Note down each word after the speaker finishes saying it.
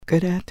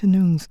Good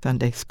afternoon,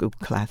 Sunday School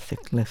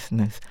Classic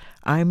listeners.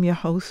 I'm your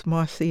host,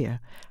 Marcia.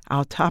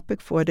 Our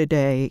topic for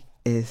today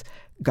is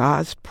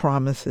God's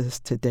promises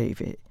to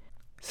David.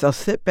 So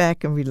sit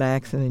back and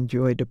relax and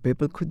enjoy the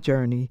biblical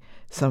journey.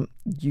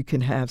 You can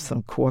have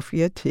some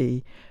coffee or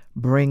tea,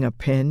 bring a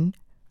pen,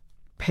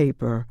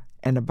 paper,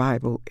 and a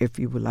Bible if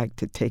you would like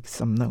to take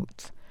some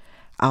notes.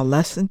 Our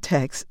lesson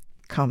text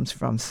comes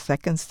from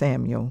 2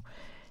 Samuel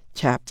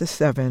chapter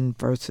 7,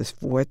 verses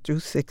 4 through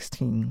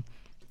 16.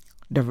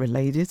 The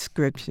related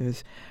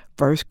scriptures,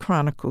 1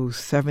 Chronicles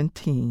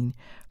 17,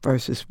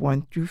 verses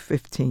 1 through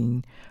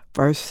 15,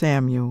 1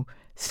 Samuel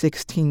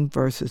 16,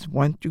 verses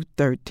 1 through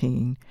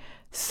 13,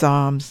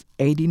 Psalms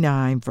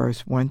 89,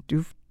 verse 1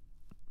 through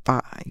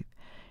 5,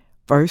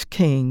 1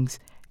 Kings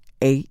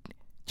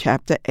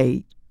chapter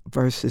 8,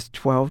 verses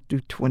 12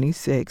 through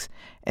 26,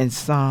 and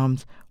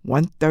Psalms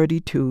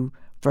 132,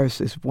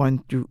 verses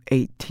 1 through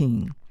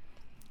 18.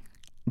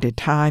 The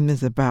time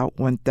is about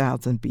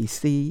 1000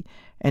 BC,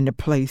 and the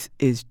place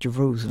is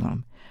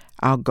Jerusalem.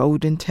 Our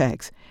golden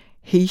text,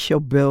 He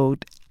shall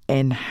build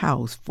an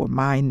house for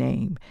my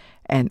name,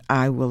 and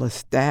I will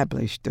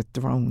establish the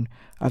throne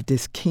of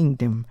this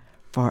kingdom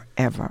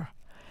forever.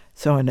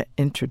 So in the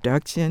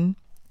introduction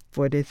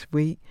for this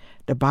week,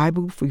 the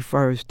Bible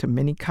refers to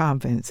many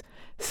convents.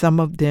 Some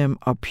of them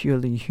are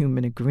purely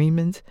human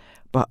agreements,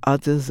 but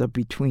others are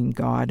between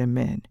God and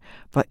men.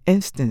 For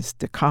instance,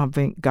 the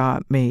covenant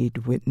God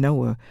made with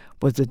Noah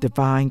was a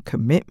divine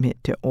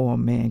commitment to all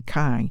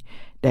mankind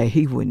that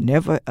he would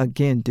never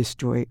again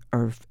destroy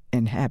earth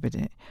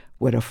inhabited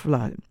with a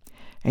flood.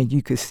 And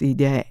you could see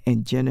that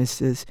in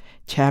Genesis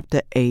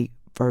chapter 8,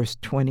 verse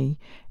 20,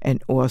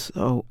 and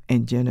also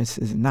in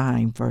Genesis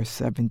 9, verse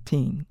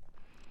 17.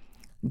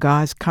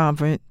 God's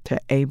covenant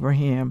to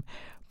Abraham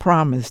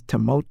promised to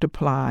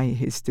multiply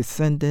his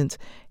descendants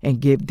and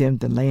give them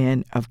the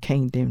land of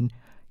Canaan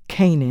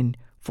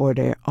for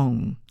their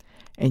own.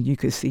 And you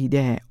can see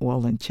that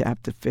all in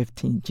chapter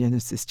 15,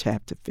 Genesis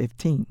chapter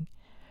 15.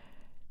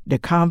 The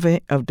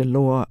covenant of the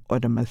Lord, or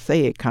the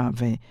Mosaic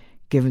covenant,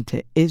 given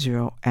to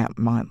Israel at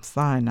Mount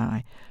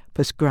Sinai,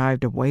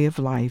 prescribed a way of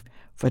life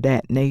for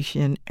that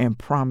nation and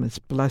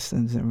promised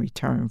blessings in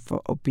return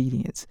for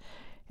obedience.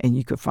 And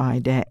you can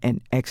find that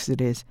in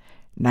Exodus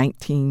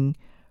 19,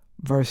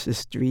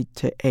 verses 3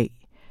 to 8.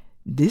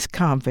 This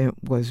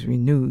covenant was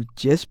renewed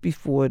just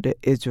before the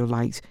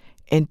Israelites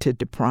entered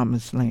the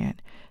Promised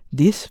Land.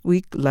 This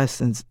week's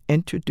lessons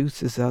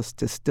introduces us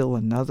to still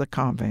another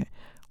covenant,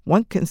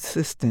 one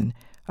consistent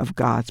of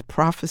God's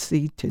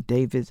prophecy to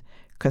David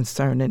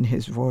concerning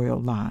his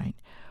royal line.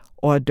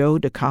 Although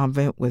the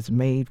covenant was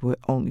made with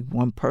only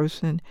one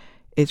person,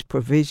 its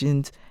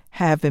provisions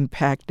have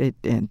impacted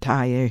the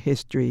entire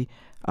history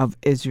of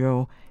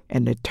Israel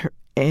and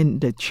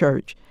the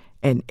church,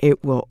 and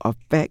it will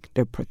affect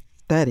the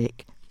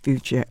prophetic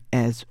future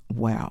as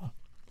well.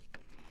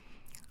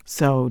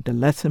 So the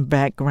lesson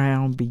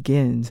background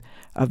begins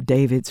of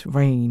David's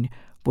reign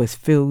was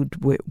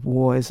filled with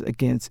wars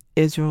against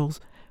Israel's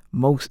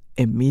most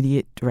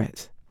immediate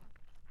threats.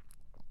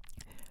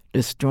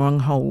 The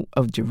stronghold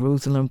of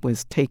Jerusalem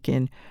was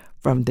taken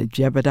from the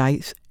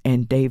Jebusites,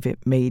 and David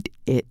made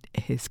it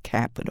his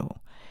capital.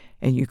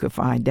 And you can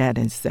find that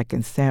in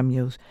 2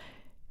 Samuel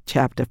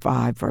chapter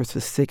 5,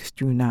 verses 6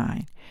 through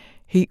 9.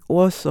 He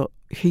also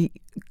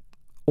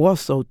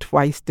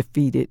twice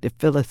defeated the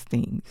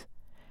Philistines,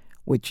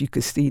 which you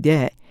could see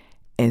that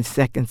in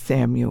 2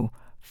 Samuel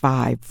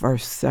 5,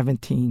 verse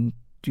 17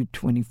 through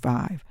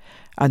 25.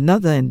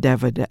 Another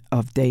endeavor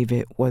of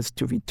David was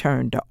to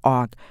return the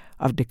Ark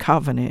of the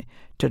Covenant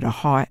to the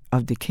heart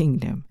of the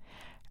kingdom.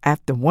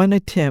 After one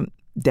attempt,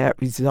 that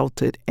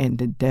resulted in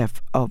the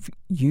death of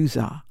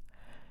Uzzah.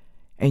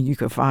 And you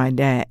can find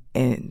that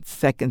in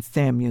 2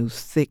 Samuel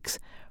 6,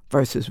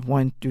 verses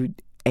 1 through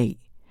 8.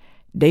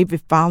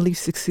 David finally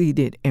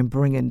succeeded in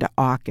bringing the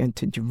ark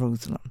into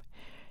Jerusalem.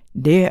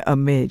 There,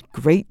 amid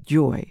great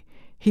joy,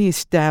 he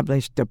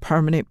established a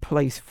permanent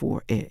place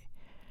for it.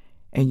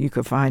 And you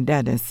can find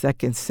that in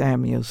 2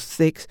 Samuel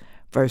 6,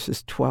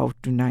 verses 12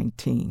 through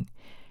 19.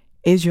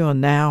 Israel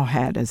now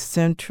had a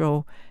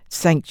central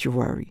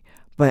sanctuary,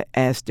 but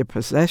as the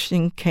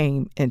procession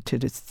came into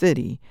the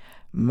city,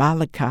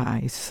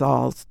 Michal,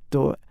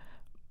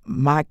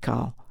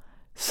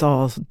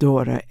 Saul's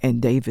daughter,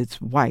 and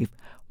David's wife,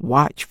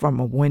 watched from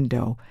a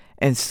window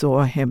and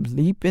saw him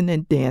leaping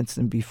and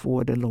dancing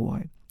before the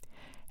Lord.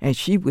 And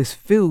she was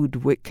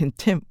filled with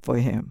contempt for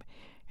him.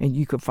 And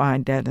you can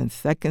find that in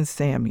 2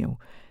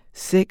 Samuel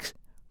 6,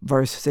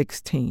 verse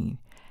 16.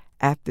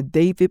 After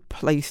David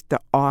placed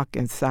the ark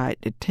inside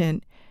the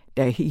tent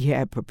that he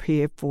had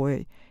prepared for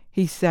it,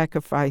 he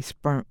sacrificed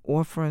burnt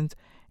offerings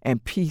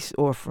and peace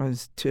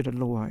offerings to the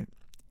Lord.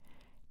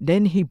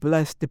 Then he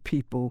blessed the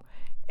people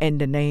in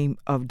the name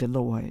of the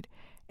Lord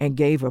and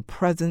gave a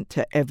present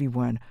to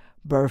everyone,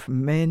 both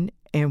men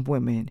and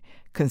women,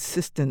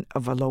 consisting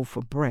of a loaf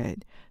of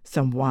bread,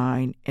 some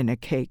wine, and a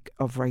cake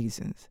of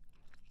raisins.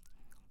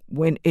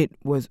 When it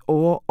was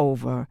all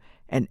over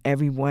and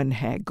everyone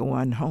had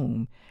gone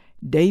home,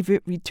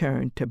 David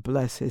returned to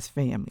bless his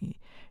family.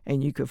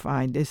 And you can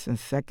find this in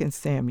 2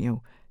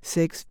 Samuel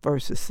 6,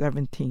 verses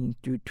 17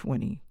 through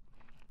 20.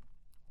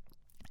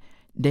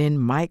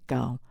 Then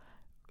Michal,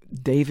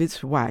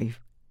 David's wife,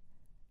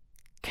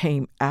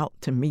 came out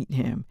to meet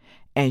him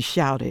and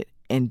shouted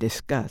in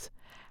disgust,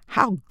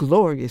 "How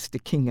glorious the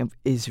king of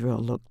Israel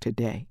looked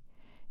today!"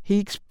 He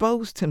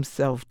exposed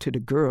himself to the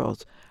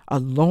girls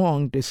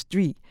along the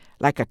street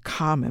like a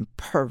common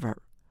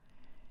pervert.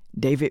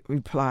 David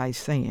replied,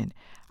 saying,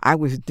 "I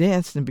was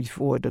dancing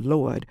before the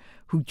Lord,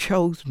 who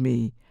chose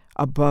me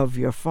above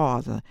your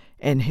father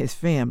and his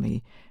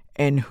family,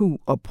 and who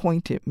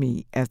appointed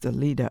me as the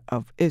leader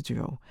of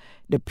Israel,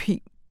 the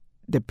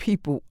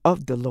people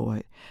of the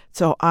Lord.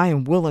 So I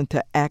am willing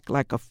to act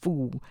like a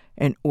fool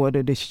in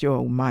order to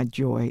show my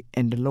joy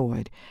in the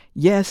Lord.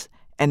 Yes,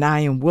 and I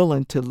am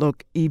willing to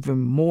look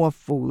even more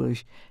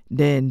foolish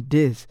than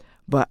this,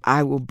 but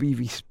I will be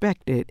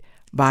respected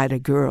by the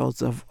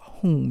girls of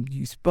whom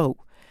you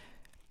spoke."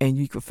 And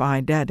you can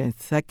find that in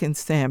 2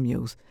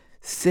 Samuel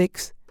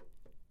 6,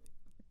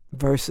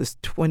 verses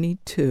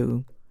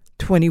 21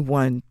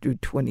 through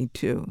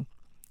 22.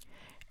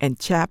 And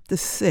chapter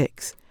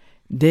 6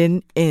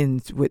 then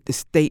ends with the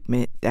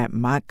statement that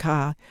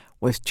Michal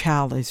was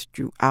childless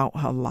throughout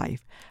her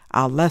life.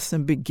 Our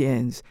lesson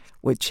begins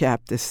with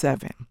chapter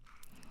 7.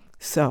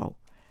 So,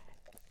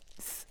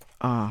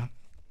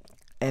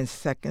 in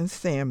 2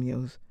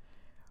 Samuel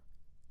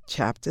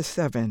chapter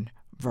 7,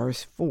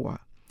 verse 4,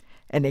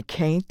 "And it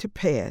came to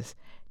pass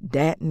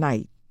that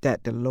night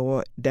that the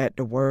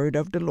word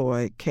of the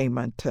Lord came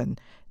unto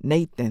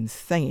Nathan,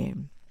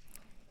 saying,"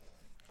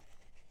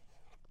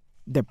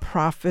 the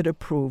prophet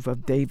approved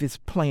of David's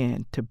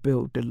plan to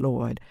build the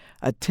Lord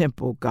a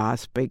temple. God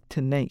spake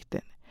to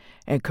Nathan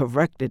and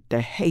corrected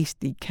the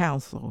hasty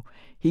counsel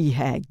he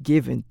had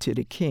given to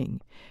the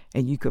king.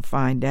 And you can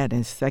find that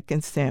in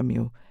 2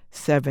 Samuel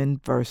 7,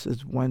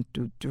 verses 1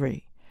 through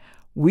 3.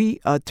 We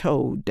are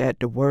told that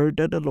the word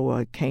of the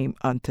Lord came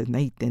unto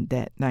Nathan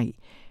that night,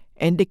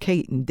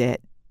 indicating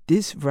that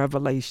this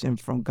revelation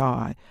from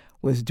God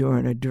was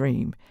during a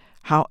dream.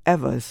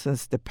 However,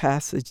 since the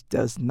passage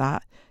does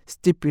not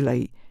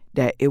stipulate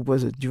that it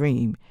was a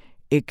dream,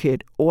 it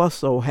could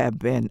also have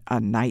been a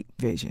night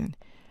vision.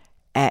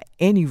 At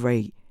any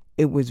rate,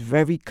 it was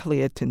very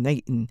clear to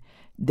Nathan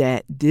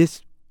that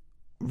this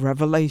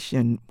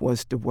revelation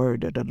was the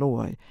word of the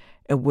Lord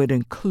and would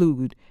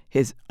include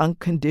his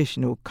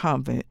unconditional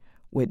covenant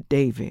with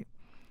David.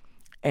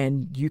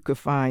 And you could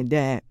find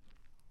that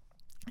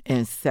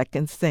in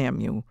 2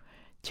 Samuel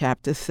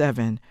chapter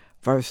 7,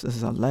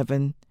 verses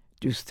 11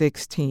 through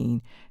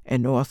 16,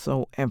 and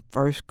also in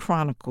 1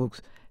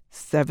 Chronicles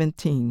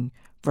 17,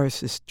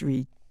 verses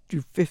 3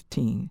 through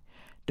 15.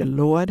 The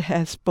Lord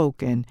has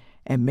spoken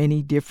in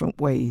many different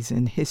ways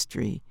in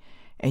history,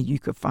 and you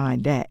could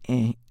find that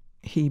in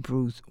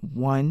Hebrews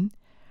 1,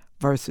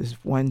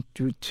 verses 1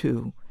 through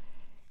 2.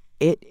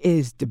 It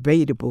is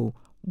debatable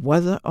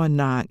whether or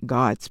not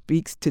God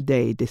speaks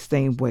today the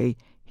same way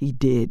he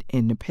did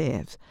in the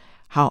past.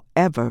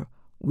 However,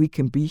 we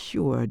can be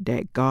sure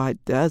that God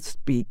does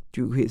speak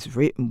through his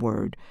written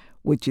word,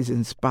 which is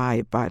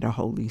inspired by the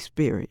Holy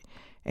Spirit.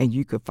 And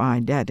you can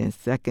find that in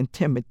 2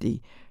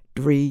 Timothy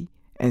 3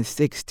 and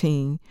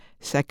 16,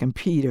 2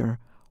 Peter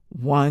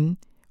 1,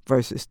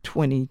 verses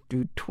 20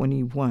 through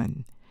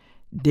 21.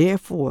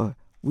 Therefore,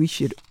 we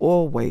should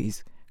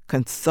always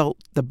consult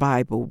the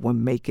Bible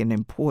when making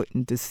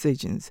important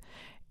decisions.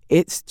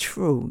 It's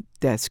true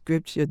that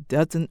Scripture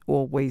doesn't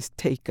always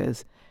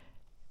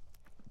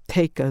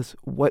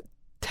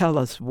tell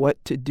us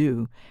what to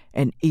do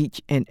in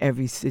each and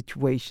every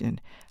situation,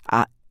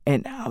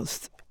 in our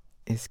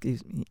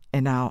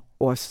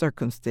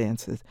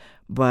circumstances,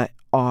 but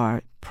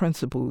are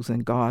principles in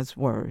God's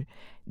word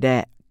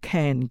that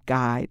can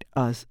guide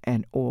us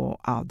in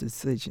all our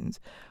decisions,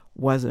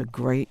 whether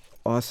great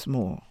or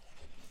small.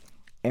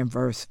 In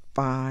verse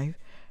 5,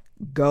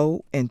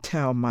 "Go and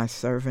tell my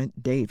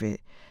servant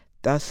David,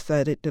 thus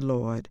saith the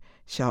Lord,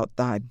 shalt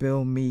thou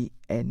build me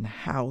an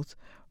house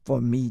for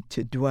me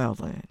to dwell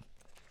in."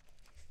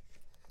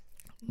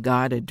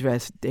 God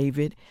addressed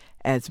David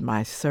as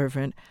my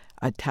servant,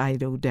 a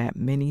title that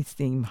many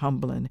seem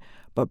humbling,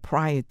 but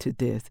prior to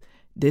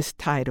this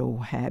title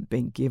had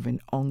been given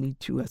only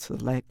to a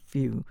select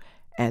few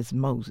as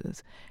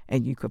Moses.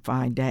 And you could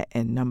find that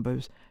in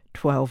Numbers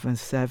 12 and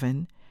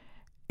 7,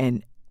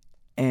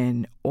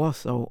 and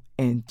also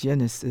in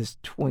Genesis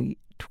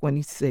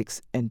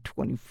 26 and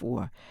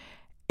 24.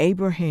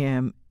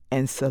 Abraham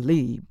and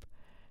Salib,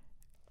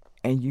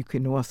 and you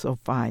can also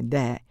find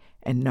that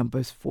in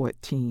Numbers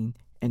 14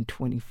 and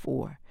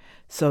 24.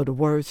 So the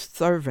word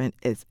servant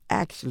is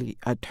actually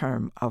a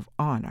term of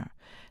honor.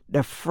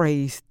 The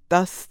phrase,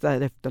 "thus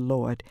saith the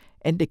Lord,"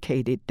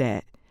 indicated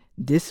that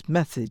this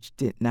message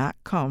did not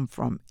come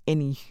from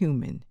any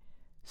human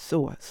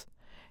source.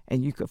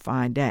 And you could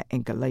find that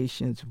in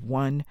Galatians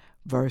 1,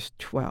 verse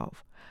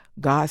 12.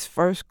 God's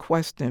first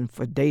question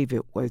for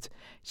David was,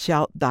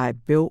 "Shalt thou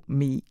build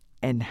me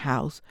an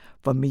house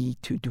for me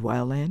to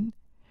dwell in?"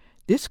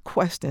 This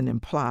question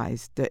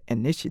implies the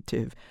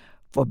initiative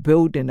for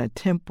building a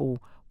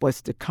temple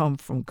was to come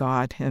from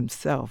God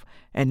himself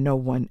and no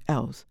one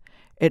else.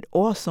 It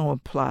also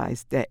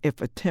implies that if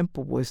a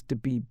temple was to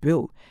be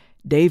built,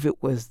 David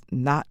was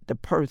not the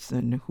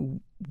person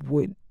who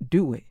would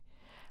do it.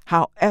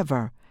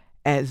 However,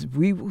 as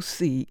we will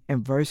see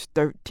in verse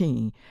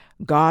 13,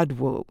 God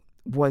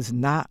was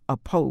not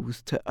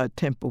opposed to a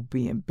temple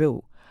being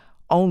built,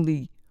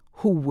 only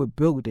who would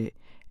build it.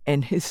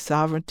 In his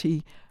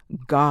sovereignty,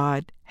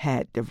 God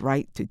had the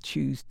right to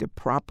choose the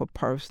proper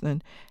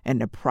person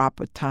and the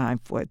proper time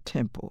for a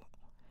temple.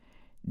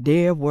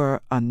 There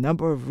were a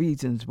number of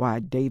reasons why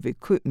David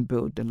couldn't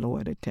build the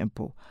Lord a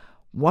temple.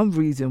 One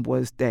reason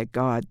was that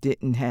God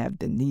didn't have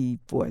the need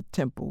for a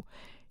temple.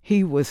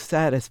 He was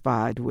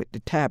satisfied with the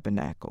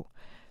tabernacle.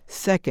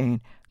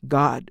 Second,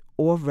 God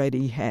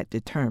already had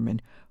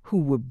determined who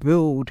would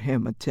build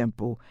him a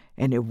temple,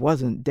 and it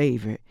wasn't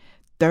David.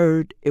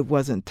 Third, it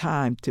wasn't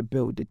time to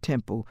build the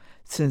temple,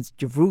 since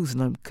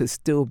Jerusalem could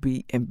still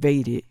be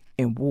invaded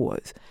in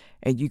wars.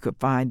 And you could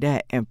find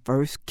that in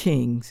 1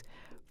 Kings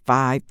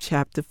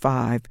chapter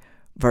 5,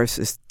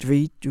 verses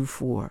 3 through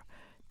 4.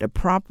 The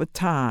proper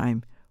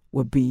time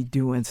would be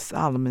during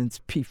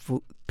Solomon's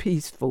peaceful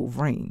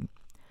reign.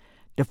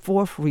 The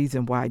fourth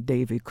reason why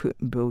David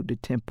couldn't build the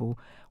temple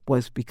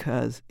was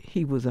because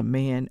he was a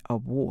man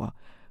of war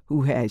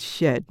who had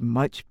shed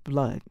much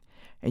blood.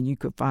 And you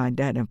could find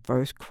that in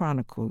 1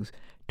 Chronicles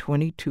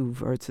 22,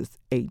 verses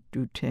 8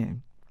 through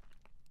 10.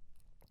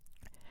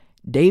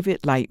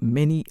 David, like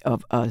many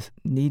of us,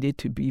 needed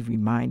to be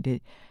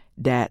reminded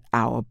that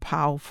our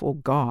powerful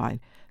God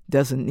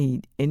doesn't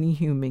need any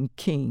human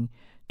king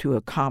to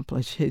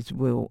accomplish his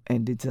will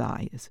and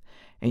desires.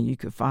 And you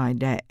can find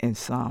that in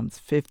Psalms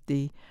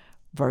 50,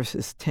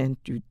 verses 10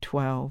 through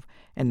 12,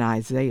 and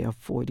Isaiah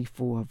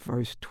 44,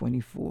 verse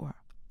 24.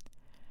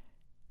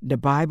 The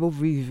Bible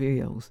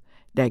reveals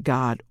that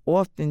God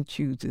often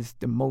chooses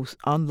the most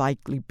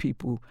unlikely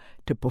people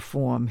to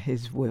perform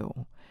his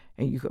will.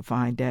 And you can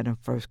find that in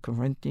 1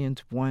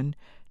 Corinthians 1,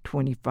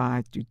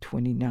 25 through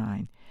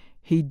 29.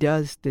 He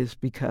does this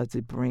because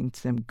it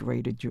brings him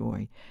greater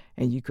joy.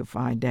 And you can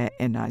find that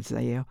in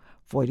Isaiah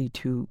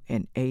 42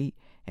 and 8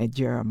 and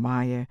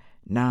Jeremiah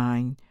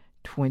 9,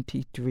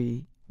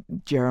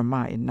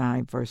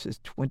 verses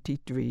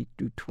 23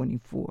 through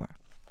 24.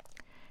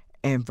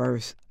 And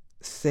verse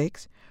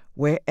 6,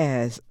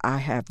 whereas I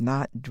have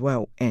not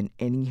dwelt in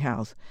any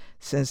house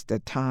since the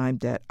time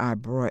that I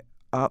brought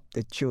up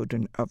the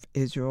children of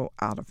Israel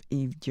out of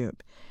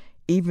Egypt,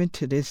 even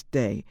to this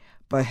day,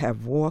 but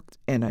have walked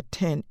in a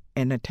tent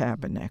and a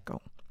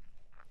tabernacle.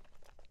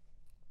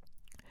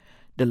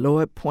 The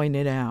Lord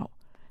pointed out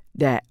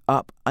that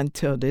up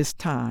until this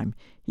time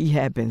he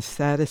had been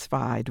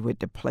satisfied with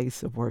the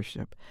place of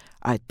worship,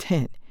 a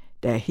tent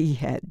that he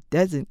had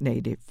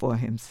designated for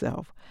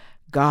himself.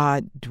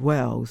 God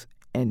dwells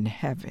in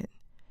heaven,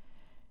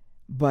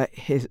 but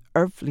his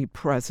earthly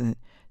presence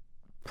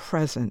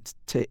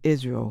to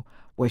Israel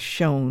was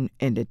shown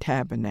in the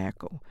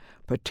tabernacle,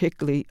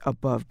 particularly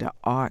above the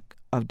Ark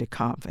of the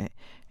Covenant.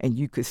 And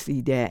you could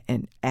see that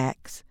in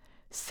Acts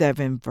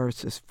 7,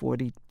 verses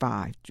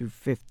 45 through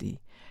 50.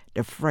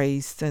 The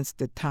phrase, since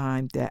the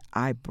time that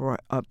I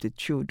brought up the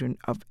children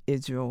of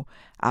Israel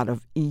out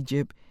of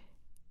Egypt,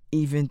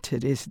 even to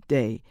this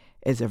day,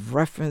 is a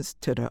reference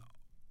to the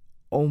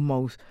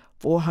almost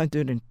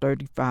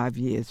 435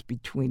 years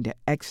between the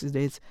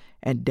Exodus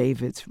and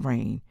David's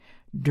reign.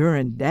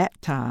 During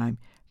that time,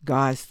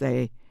 God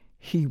said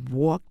he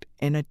walked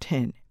in a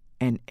tent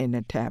and in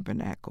a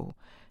tabernacle.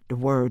 The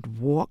word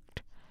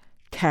walked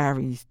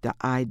carries the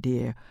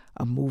idea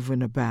of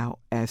moving about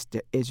as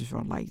the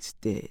Israelites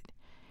did.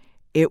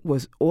 It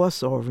was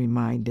also a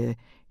reminder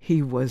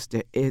he was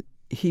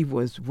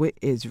with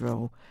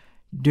Israel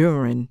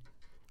during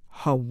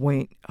her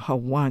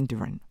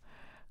wandering.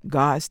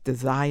 God's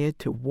desire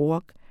to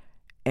walk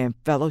and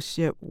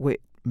fellowship with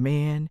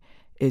man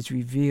is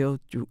revealed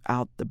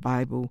throughout the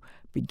Bible,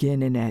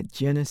 beginning at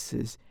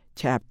Genesis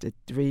chapter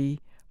 3,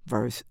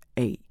 verse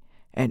 8,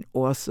 and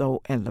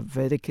also in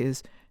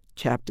Leviticus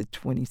chapter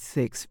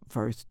 26,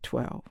 verse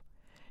 12.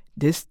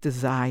 This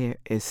desire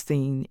is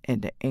seen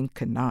in the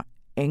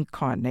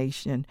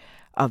incarnation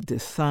of the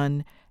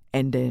Son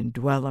and the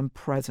indwelling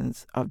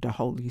presence of the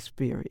Holy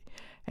Spirit.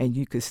 And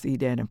you can see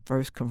that in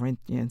 1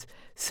 Corinthians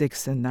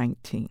 6 and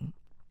 19.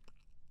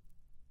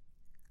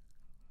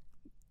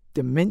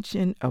 The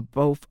mention of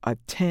both a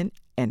tent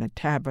and a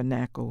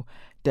tabernacle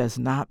does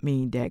not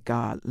mean that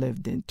God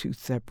lived in two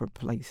separate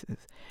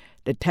places.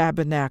 The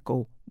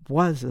tabernacle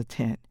was a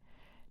tent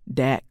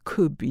that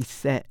could be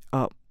set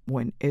up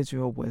when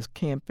Israel was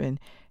camping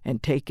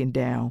and taken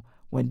down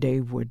when they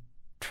were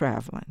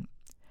traveling.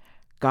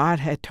 God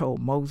had told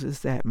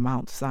Moses at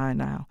Mount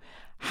Sinai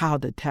how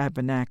the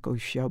tabernacle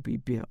shall be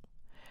built.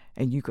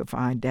 And you can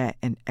find that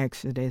in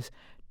Exodus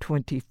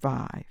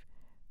 25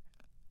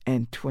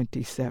 and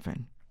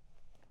 27.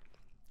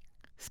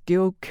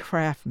 Skilled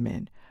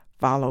craftsmen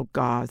followed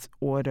God's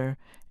order,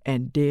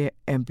 and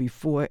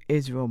before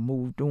Israel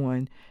moved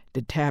on,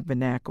 the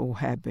tabernacle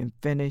had been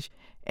finished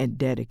and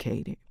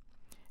dedicated.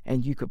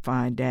 And you could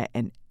find that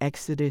in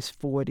Exodus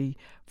 40,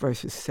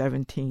 verses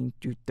 17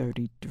 through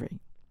 33.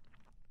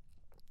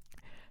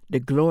 The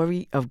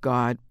glory of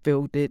God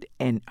filled it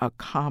and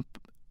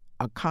accomplished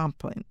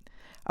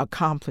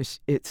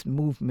its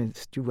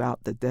movements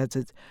throughout the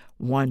desert's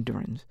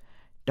wanderings.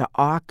 The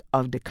Ark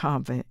of the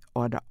Covenant,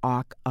 or the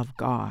Ark of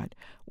God,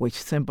 which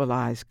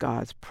symbolized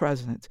God's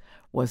presence,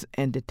 was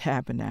in the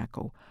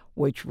tabernacle,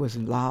 which was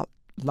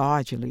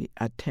largely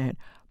a tent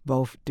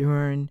both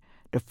during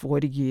the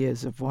 40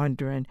 years of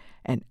wandering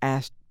and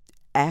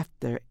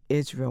after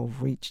Israel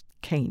reached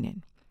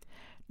Canaan.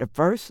 The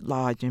first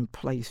lodging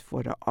place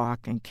for the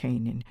ark in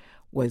Canaan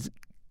was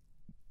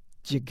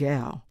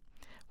Gilgal,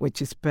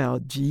 which is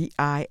spelled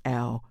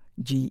Gilgal,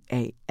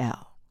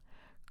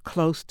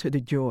 close to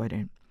the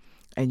Jordan.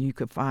 And you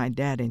could find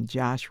that in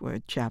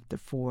Joshua chapter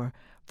 4,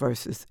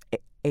 verses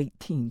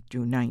 18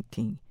 through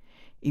 19.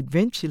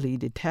 Eventually,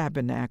 the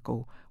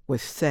tabernacle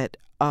was set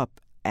up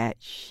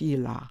at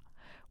Shiloh,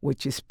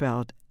 which is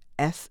spelled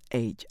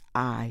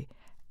Shiloh,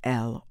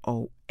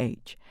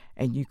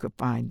 and you could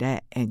find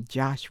that in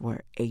Joshua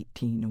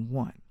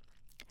 18:1.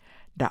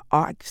 The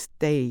ark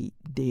stayed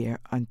there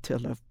until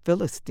the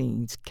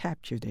Philistines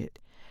captured it.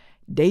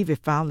 David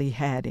finally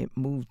had it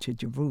moved to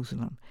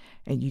Jerusalem,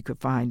 and you could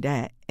find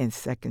that in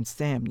 2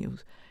 Samuel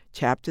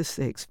chapter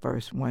 6,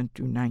 verse 1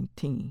 through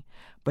 19.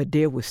 But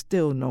there was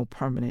still no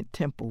permanent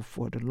temple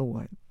for the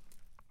Lord.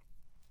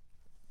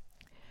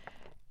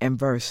 In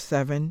verse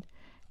 7,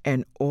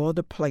 and all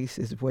the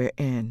places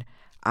wherein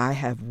I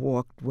have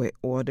walked with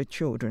all the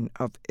children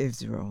of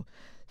Israel,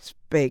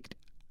 spake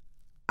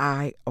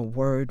I a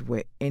word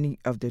with any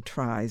of the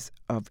tribes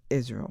of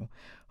Israel,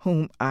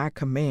 whom I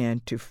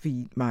command to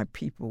feed my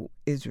people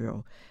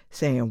Israel,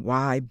 saying,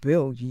 why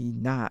build ye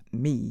not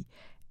me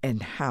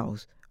an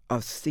house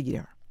of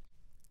cedar?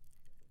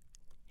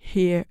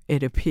 Here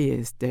it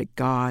appears that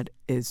God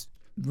is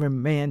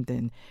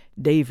remanding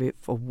David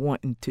for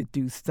wanting to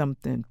do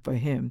something for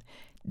him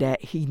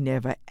that he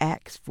never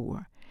asked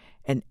for.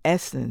 In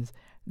essence,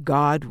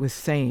 God was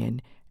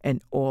saying,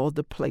 in all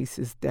the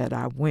places that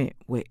I went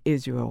with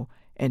Israel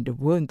in the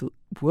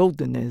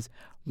wilderness,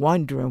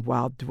 wandering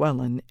while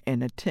dwelling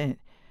in a tent,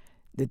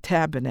 the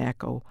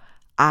tabernacle,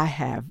 I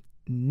have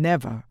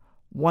never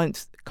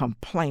once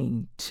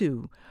complained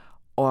to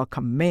or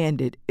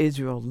commanded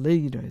Israel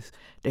leaders,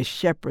 the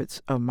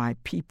shepherds of my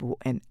people,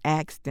 and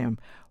asked them,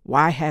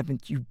 why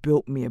haven't you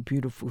built me a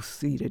beautiful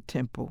cedar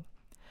temple?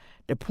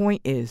 The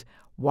point is,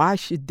 why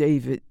should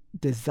David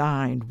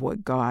design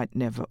what God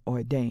never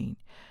ordained?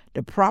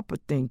 The proper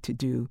thing to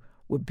do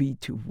would be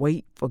to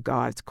wait for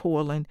God's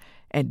calling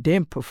and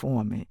then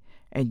perform it.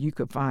 And you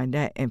could find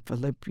that in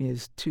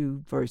Philippians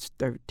 2, verse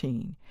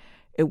 13.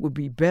 It would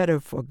be better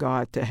for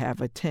God to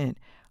have a tent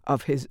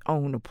of his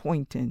own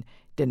appointing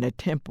than a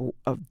temple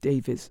of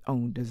David's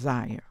own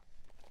desire.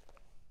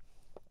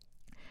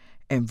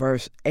 In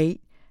verse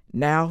 8,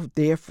 now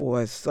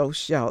therefore so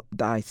shalt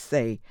thou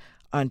say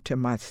unto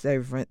my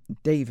servant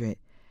David,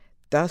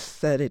 thus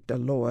saith the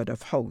Lord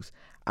of hosts,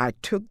 I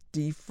took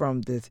thee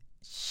from the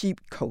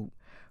sheepcote,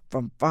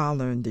 from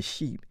following the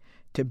sheep,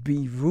 to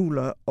be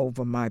ruler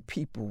over my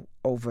people,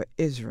 over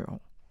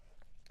Israel.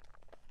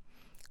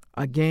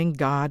 Again,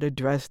 God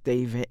addressed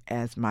David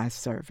as my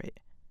servant.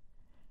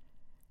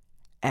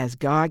 As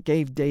God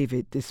gave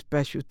David this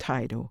special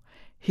title,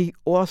 he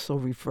also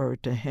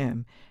referred to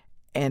him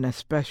in a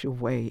special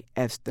way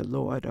as the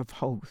Lord of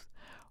hosts,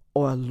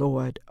 or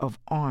Lord of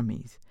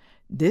armies.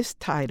 This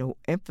title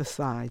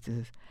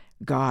emphasizes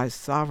God's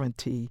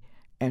sovereignty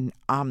and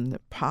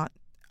omnipotence.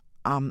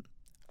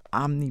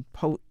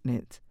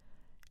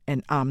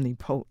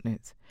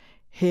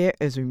 Here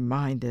is a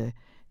reminder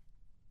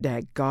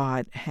that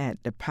God had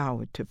the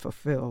power to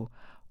fulfill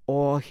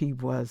all he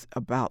was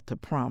about to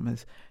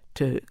promise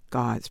to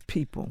God's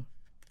people,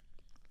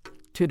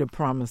 to the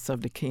promise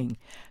of the king.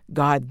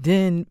 God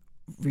then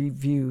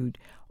reviewed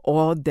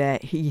all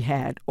that he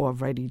had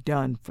already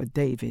done for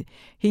David.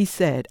 He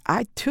said,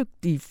 I took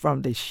thee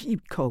from the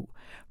sheepcote,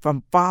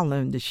 from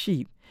following the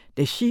sheep.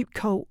 The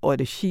sheepcote or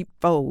the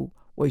sheepfold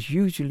was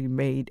usually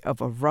made of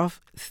a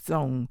rough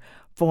stone,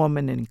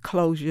 forming an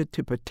enclosure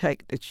to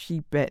protect the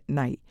sheep at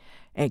night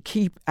and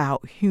keep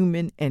out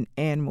human and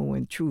animal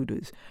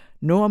intruders.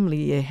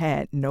 Normally it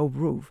had no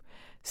roof.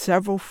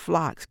 Several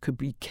flocks could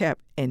be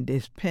kept in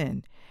this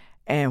pen,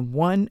 and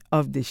one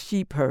of the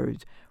sheep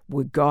herds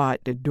would guard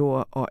the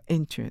door or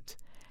entrance.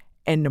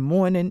 In the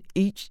morning,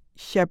 each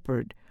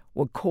shepherd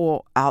would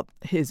call out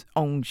his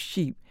own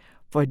sheep,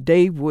 for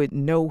they would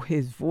know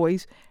his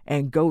voice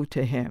and go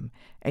to him.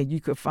 And you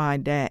could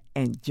find that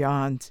in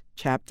John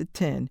chapter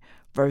 10,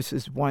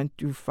 verses 1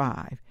 through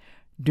 5.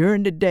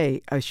 During the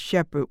day, a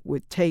shepherd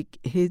would take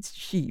his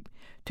sheep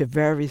to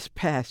various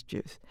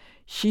pastures.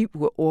 Sheep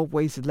were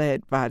always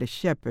led by the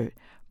shepherd,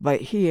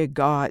 but here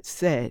God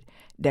said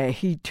that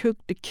he took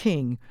the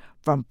king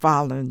from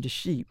following the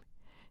sheep.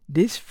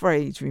 This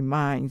phrase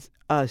reminds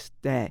us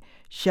that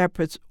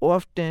shepherds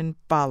often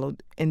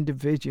followed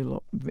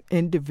individual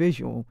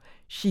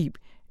sheep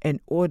in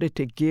order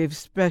to give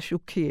special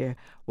care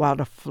while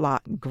the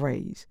flock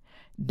grazed.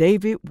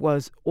 David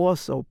was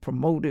also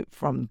promoted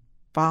from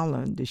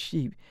following the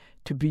sheep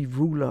to be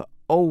ruler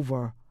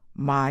over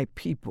my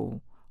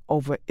people,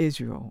 over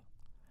Israel,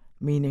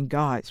 meaning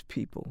God's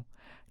people.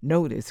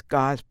 Notice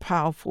God's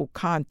powerful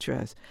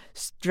contrast,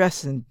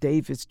 stressing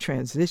David's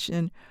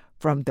transition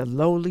from the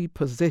lowly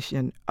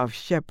position of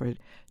shepherd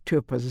to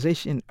a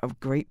position of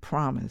great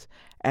promise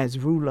as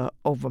ruler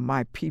over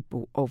my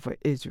people, over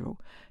Israel.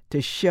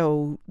 To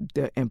show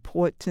the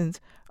importance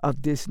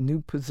of this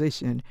new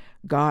position,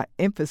 God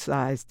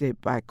emphasized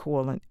it by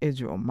calling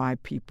Israel my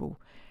people.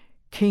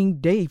 King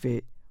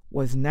David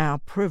was now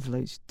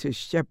privileged to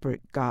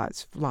shepherd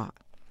God's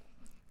flock.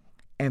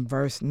 And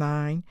verse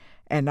 9,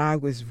 and I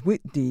was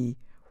with thee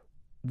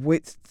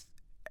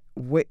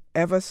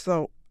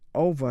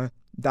whithersoever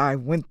thy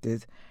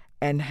wentest,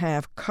 and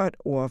have cut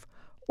off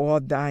all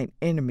thine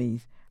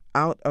enemies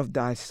out of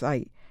thy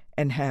sight,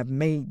 and have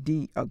made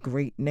thee a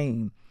great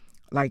name,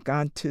 like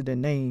unto the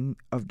name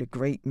of the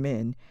great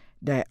men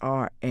that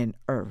are in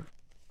earth.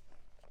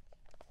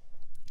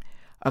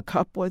 A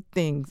couple of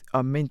things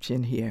are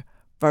mentioned here.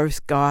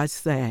 First, God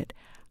said,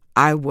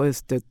 I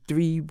was the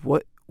three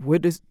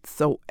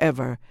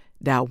whithersoever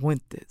thou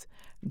wentest.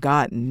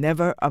 God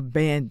never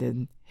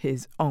abandoned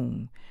his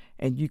own.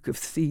 And you could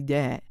see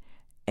that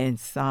in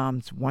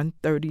Psalms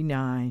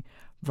 139,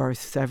 verse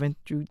 7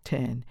 through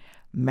 10,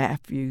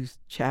 Matthew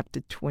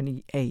chapter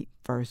 28,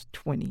 verse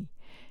 20.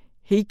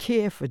 He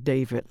cared for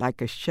David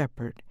like a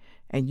shepherd,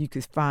 and you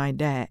could find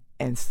that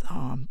in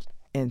Psalms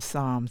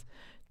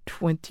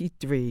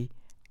 23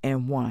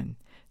 and 1.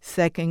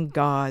 Second,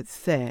 God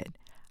said,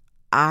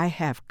 I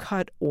have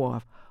cut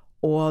off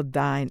all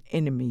thine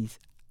enemies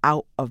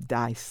out of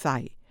thy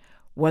sight.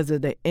 Whether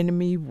the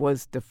enemy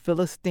was the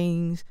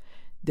Philistines,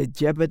 the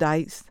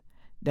Jebusites,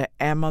 the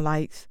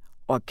Amalekites,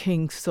 or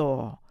King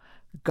Saul,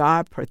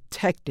 God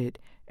protected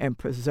and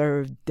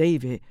preserved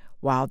David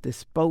while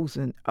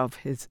disposing of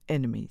his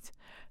enemies.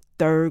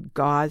 Third,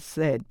 God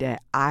said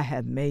that I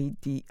have made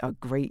thee a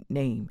great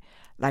name,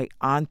 like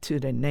unto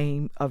the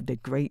name of the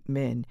great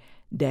men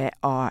that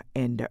are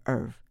in the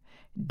earth.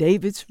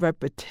 David's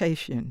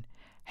reputation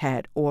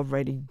had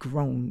already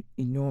grown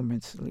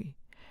enormously,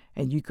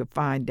 and you could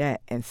find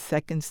that in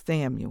 2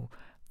 Samuel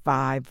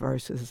 5,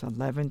 verses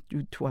 11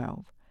 through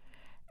 12,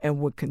 and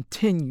would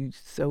continue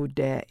so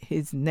that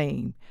his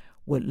name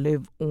would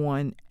live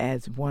on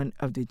as one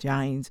of the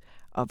giants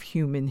of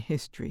human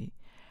history.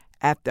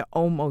 After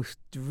almost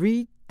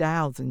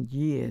 3,000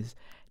 years,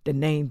 the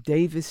name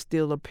David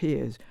still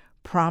appears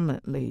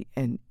prominently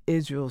in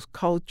Israel's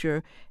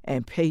culture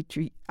and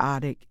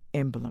patriotic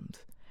emblems.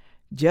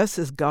 Just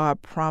as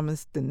God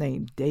promised, the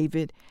name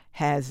David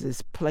has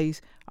its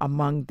place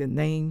among the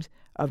names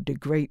of the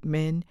great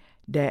men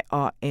that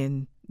are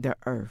in the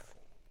earth.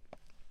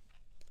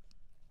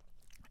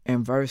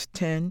 In verse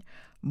 10,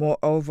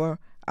 moreover,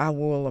 I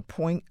will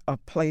appoint a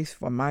place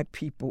for my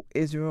people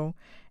Israel,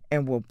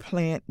 and will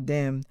plant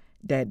them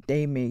that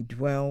they may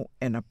dwell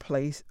in a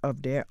place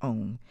of their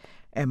own,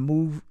 and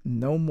move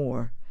no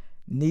more.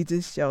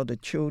 Neither shall the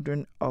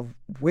children of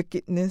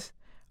wickedness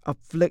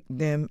afflict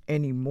them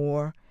any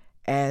more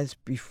as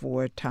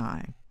before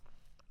time.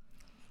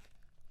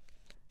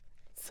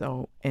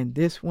 So in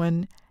this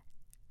one,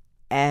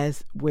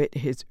 as with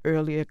his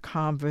earlier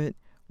convert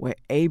with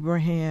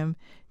Abraham,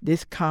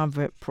 this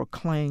convert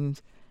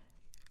proclaims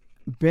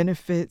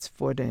benefits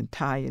for the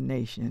entire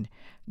nation.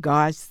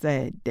 God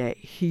said that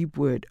he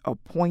would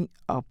appoint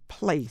a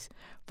place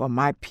for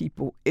my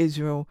people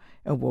Israel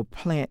and will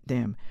plant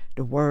them.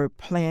 The word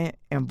plant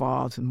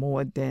involves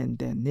more than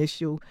the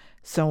initial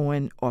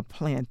sowing or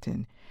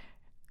planting.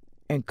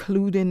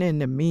 Including in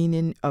the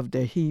meaning of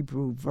the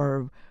Hebrew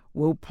verb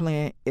will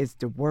plant is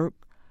the work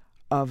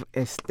of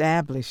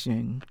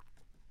establishing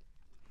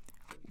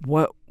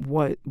what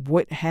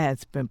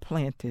has been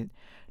planted.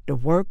 The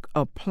work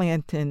of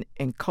planting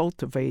and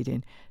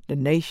cultivating the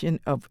nation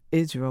of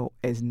Israel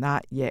is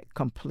not yet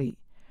complete.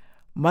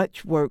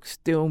 Much work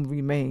still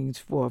remains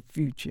for a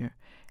future,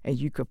 and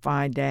you can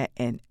find that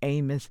in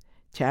Amos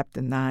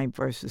chapter 9,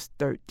 verses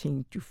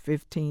 13 through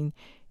 15,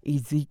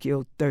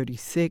 Ezekiel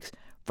 36,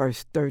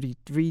 verse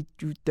 33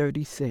 through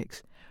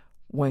 36.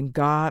 When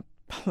God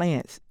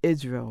plants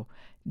Israel,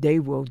 they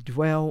will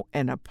dwell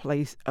in a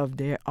place of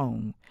their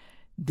own.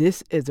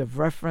 This is a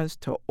reference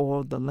to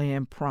all the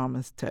land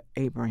promised to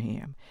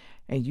Abraham,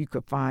 and you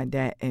could find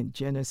that in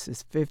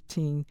Genesis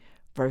 15,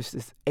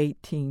 verses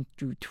 18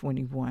 through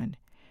 21.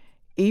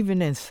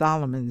 Even in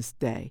Solomon's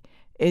day,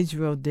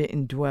 Israel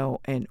didn't dwell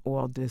in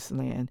all this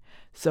land.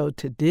 So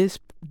to this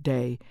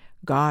day,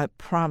 God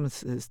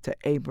promises to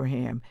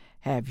Abraham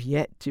have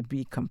yet to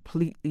be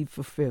completely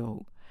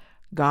fulfilled.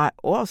 God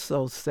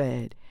also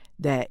said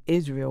that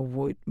Israel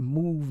would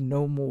move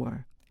no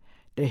more.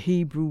 The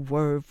Hebrew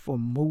word for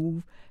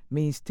move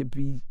means to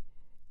be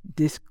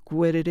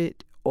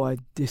disquieted or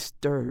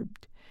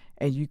disturbed,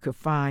 and you could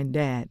find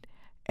that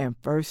in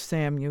 1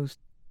 Samuel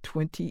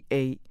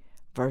 28,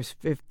 verse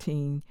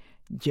 15,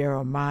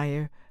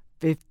 Jeremiah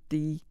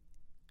 50,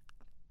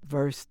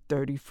 verse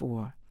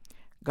 34.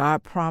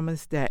 God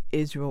promised that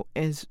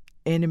Israel's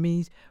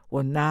enemies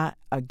will not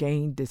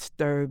again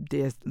disturb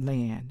their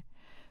land.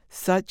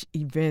 Such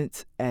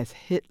events as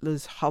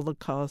Hitler's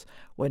Holocaust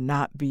will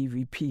not be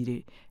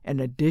repeated. In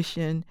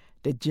addition,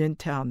 the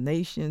Gentile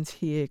nations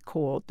here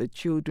called the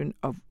children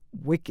of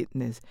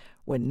wickedness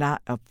would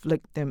not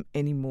afflict them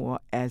anymore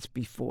as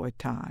before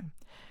time.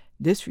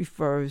 This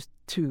refers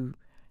to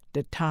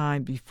the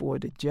time before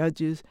the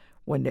Judges,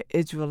 when the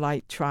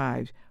Israelite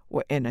tribes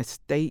were in a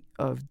state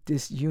of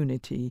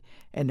disunity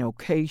and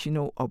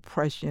occasional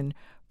oppression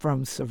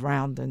from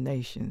surrounding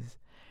nations.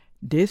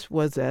 This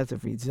was as a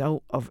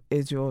result of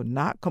Israel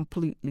not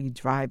completely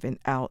driving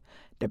out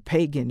the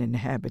pagan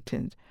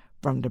inhabitants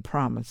from the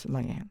Promised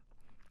Land.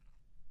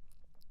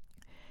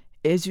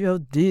 Israel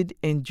did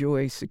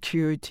enjoy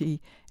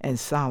security in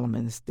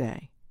Solomon's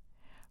day,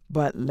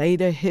 but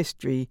later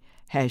history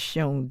has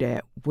shown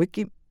that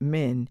wicked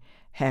men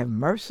have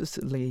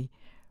mercilessly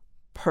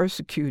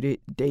persecuted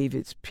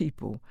David's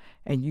people,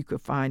 and you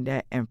could find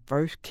that in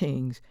 1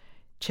 Kings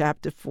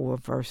chapter 4,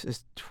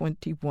 verses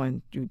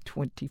 21 through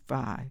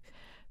 25.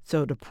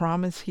 So the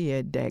promise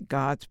here that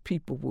God's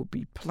people will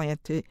be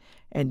planted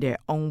in their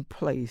own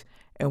place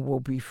and will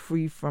be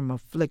free from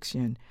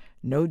affliction,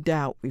 no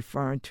doubt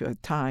referring to a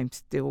time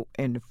still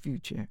in the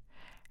future.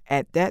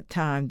 At that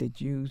time, the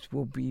Jews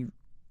will be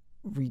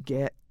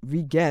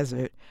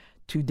regathered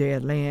to their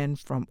land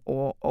from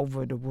all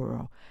over the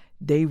world.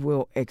 They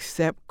will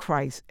accept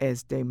Christ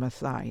as their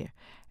Messiah,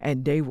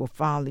 and they will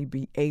finally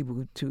be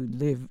able to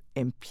live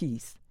in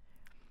peace.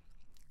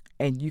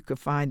 And you can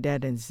find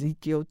that in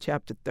Ezekiel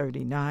chapter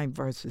 39,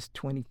 verses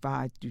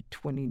 25 through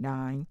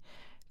 29,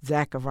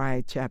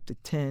 Zechariah chapter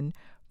 10,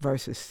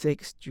 verses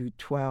 6 through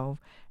 12,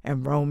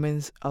 and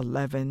Romans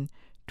 11,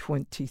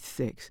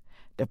 26.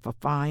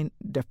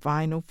 The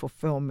final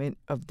fulfillment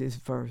of this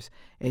verse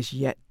is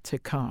yet to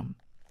come.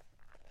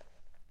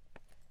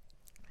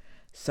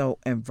 So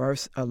in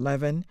verse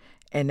 11,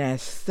 and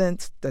as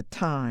since the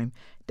time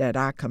that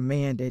I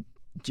commanded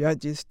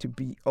judges to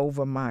be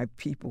over my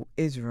people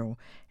Israel,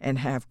 and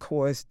have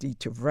caused thee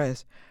to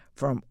rest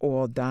from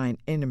all thine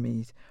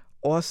enemies,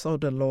 also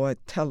the Lord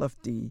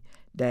telleth thee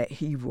that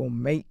he will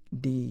make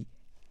thee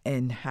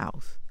an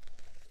house.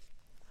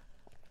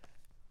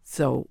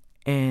 So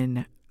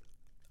in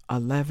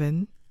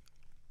 11,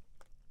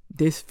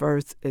 this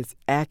verse is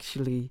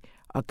actually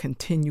a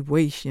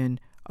continuation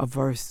of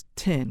verse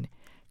 10,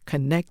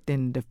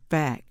 connecting the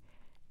fact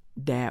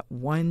that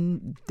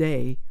one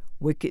day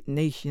wicked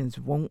nations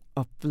won't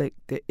afflict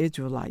the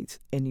Israelites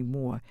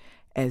anymore,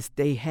 as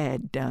they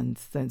had done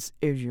since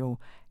Israel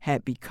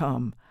had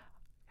become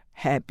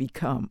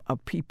a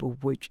people,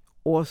 which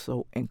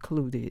also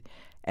included,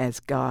 as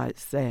God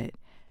said,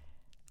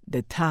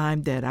 the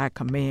time that I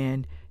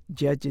command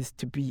judges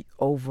to be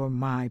over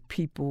my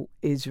people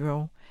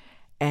Israel,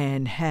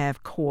 and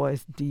have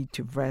caused thee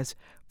to rest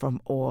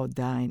from all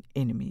thine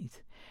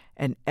enemies.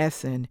 In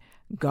essence,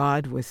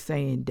 God was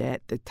saying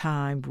that the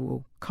time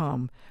will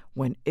come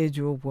when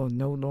Israel will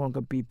no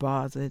longer be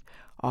bothered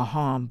or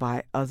harmed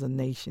by other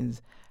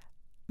nations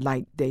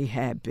like they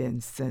had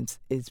been since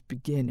its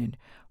beginning,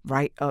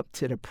 right up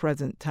to the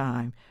present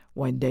time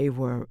when they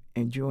were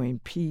enjoying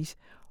peace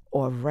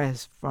or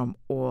rest from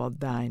all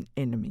thine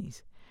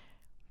enemies.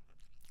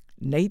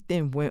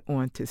 Nathan went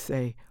on to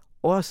say,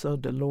 also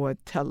the Lord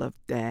telleth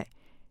that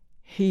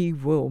he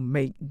will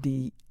make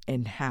thee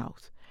an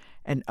house.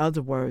 In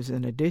other words,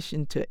 in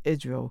addition to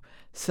Israel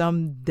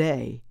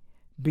someday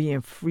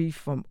being free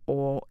from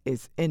all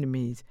its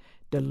enemies,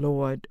 the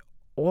Lord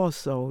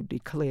also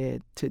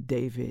declared to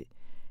David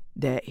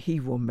that he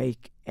will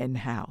make an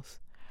house,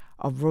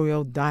 a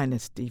royal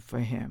dynasty for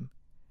him.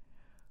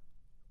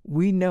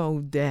 We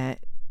know that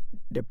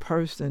the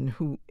person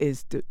who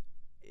is the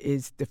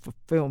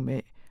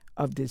fulfillment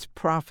of this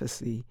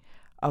prophecy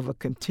of a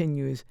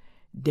continuous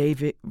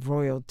David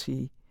royal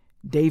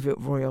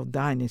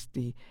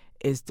dynasty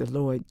is the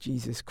Lord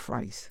Jesus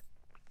Christ.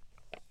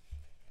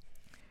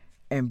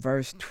 In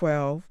verse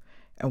 12,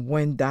 and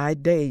when thy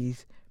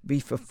days be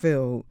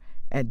fulfilled,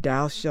 and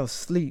thou shalt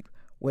sleep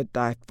with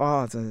thy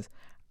fathers,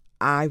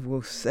 I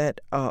will set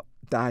up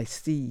thy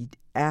seed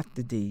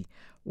after thee,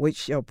 which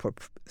shall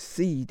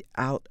proceed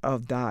out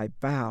of thy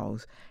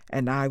bowels,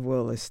 and I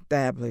will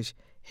establish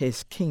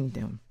his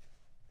kingdom.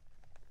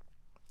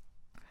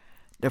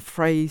 The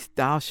phrase,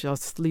 thou shalt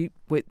sleep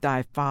with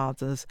thy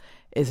fathers,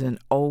 is an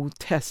Old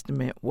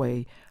Testament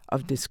way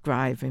of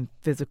describing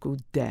physical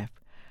death.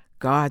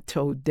 God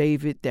told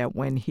David that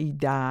when he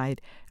died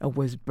and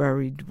was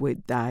buried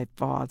with thy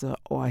father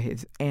or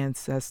his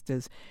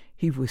ancestors,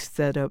 he would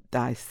set up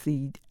thy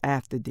seed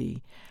after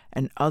thee.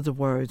 In other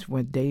words,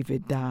 when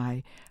David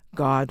died,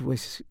 God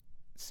would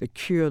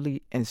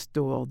securely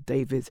install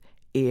David's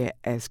heir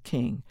as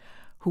king,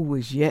 who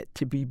was yet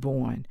to be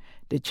born.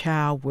 The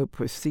child would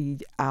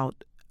proceed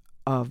out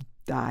of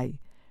thy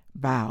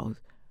bowels,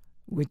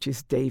 which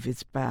is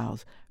David's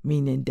bowels,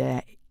 meaning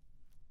that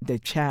the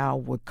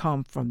child would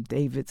come from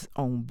David's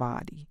own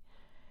body.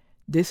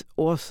 This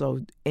also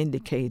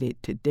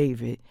indicated to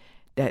David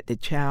that the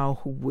child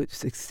who would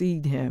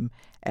succeed him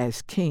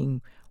as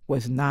king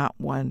was not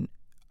one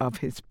of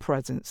his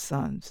present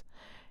sons.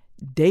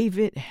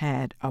 David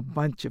had a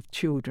bunch of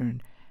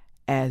children,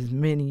 as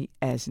many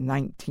as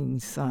 19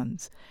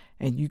 sons,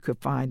 and you could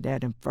find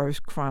that in 1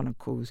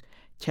 Chronicles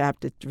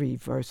chapter 3,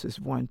 verses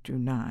 1 through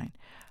 9.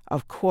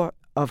 Of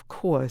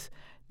course,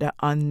 the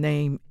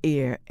unnamed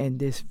heir in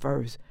this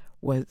verse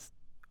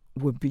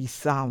would be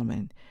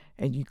Solomon,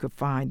 and you could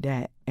find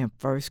that in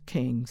 1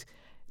 Kings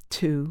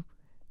 2,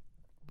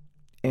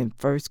 and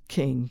 1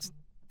 Kings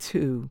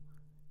 2,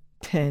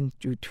 10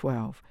 through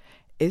 12.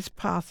 It's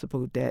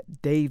possible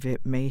that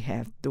David may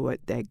have thought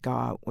that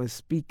God was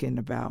speaking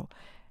about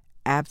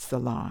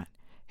Absalom,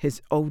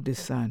 his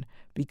oldest son,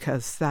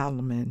 because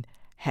Solomon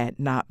had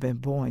not been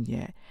born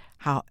yet.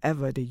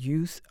 However, the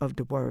use of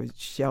the word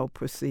shall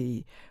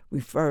proceed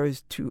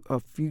refers to a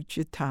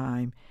future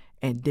time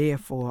and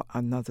therefore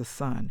another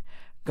son.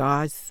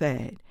 God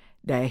said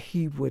that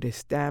he would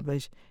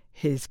establish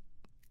his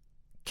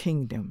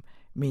kingdom,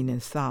 meaning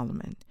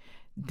Solomon.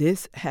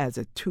 This has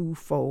a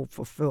twofold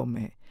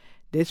fulfillment.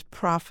 This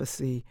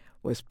prophecy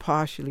was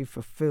partially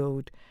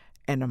fulfilled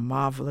in a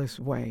marvelous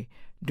way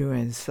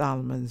during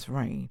Solomon's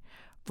reign,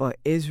 for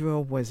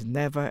Israel was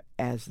never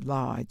as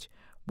large,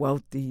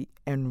 wealthy,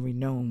 and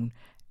renowned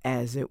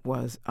as it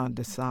was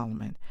under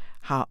Solomon.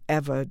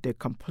 However, the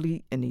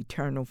complete and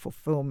eternal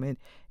fulfillment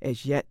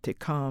is yet to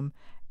come,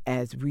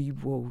 as we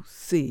will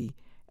see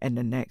in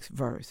the next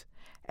verse.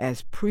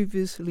 As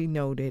previously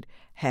noted,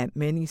 had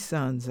many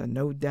sons, and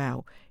no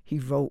doubt he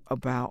wrote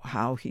about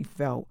how he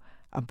felt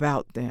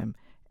about them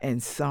in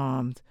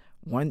Psalms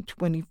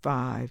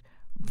 125,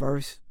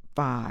 verse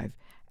 5.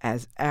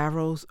 As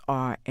arrows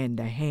are in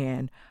the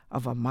hand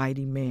of a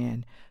mighty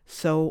man,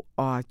 so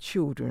are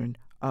children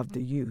of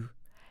the youth.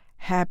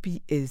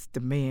 Happy is the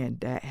man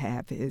that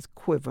hath his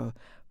quiver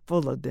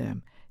full of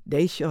them.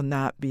 They shall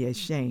not be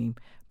ashamed,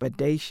 but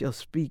they shall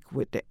speak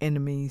with the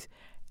enemies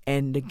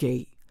in the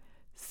gate.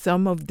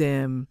 Some of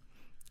them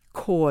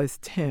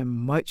caused him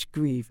much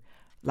grief,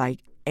 like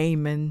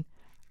Amon,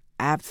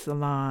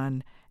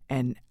 Absalom,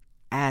 and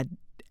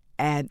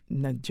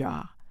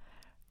Adonijah.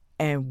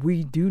 And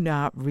we do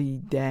not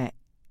read that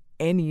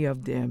any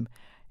of them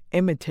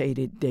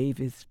imitated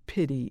David's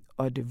pity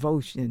or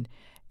devotion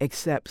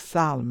except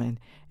Solomon,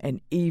 and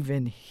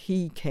even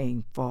he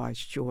came far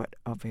short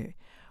of it.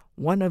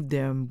 One of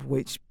them,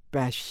 which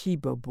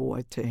Bathsheba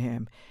bore to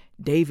him,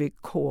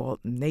 David called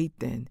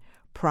Nathan,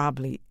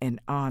 probably in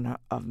honor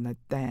of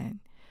Nathan,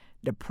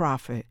 the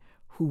prophet,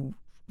 who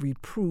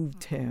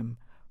reproved him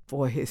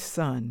for his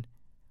sin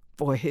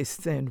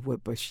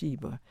with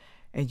Bathsheba.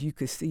 And you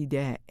could see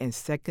that in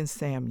 2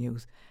 Samuel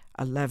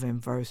 11,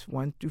 verse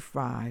 1 through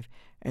 5,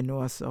 and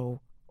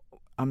also,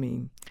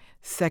 2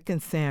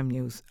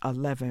 Samuel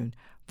 11,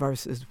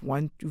 verses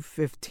 1 through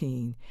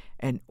 15,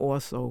 and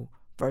also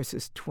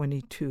verses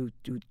 22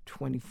 through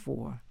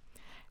 24.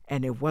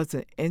 And it was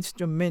an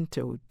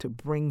instrumental to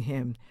bring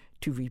him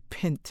to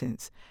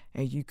repentance,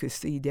 and you could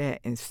see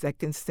that in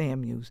 2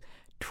 Samuel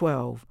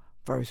 12,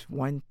 verse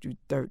 1 through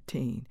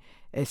 13.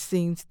 It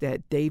seems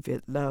that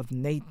David loved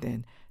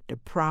Nathan, the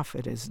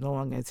prophet, as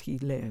long as he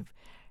lived.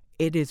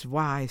 It is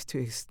wise to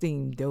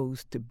esteem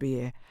those to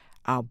be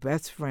our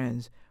best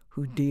friends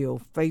who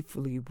deal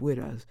faithfully with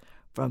us.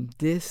 From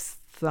this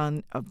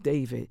son of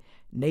David,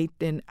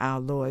 Nathan, our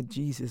Lord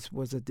Jesus,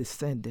 was a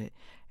descendant,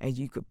 and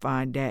you could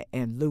find that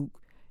in Luke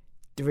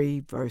 3,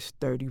 verse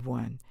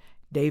 31.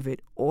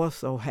 David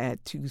also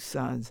had two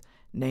sons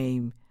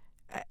named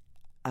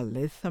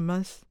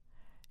Elisamus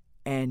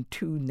and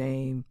two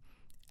named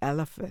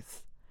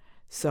Eliphaz.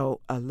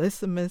 So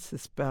Elisamus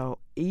is spelled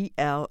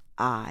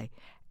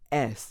Elishamas,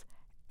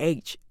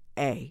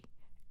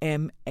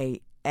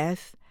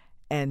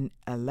 and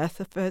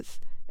Eliphaz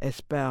is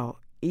spelled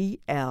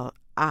Eliphelets.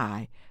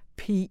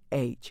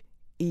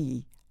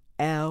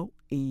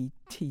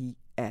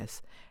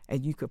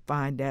 And you could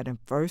find that in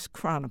 1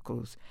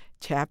 Chronicles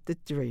chapter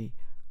 3,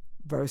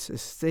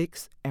 verses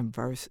 6 and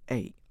verse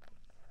 8.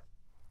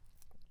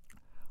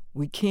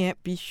 We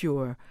can't be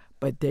sure,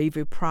 but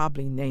David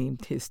probably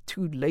named his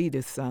two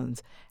latest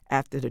sons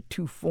after the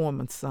two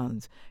former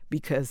sons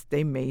because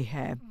they may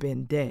have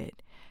been dead.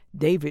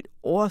 David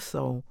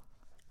also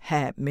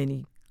had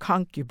many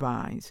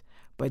concubines,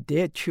 but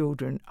their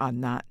children are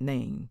not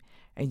named.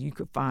 And you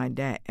could find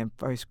that in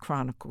 1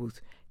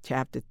 Chronicles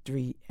chapter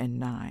 3 and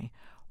 9.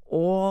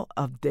 All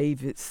of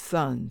David's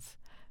sons,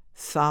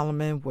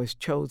 Solomon was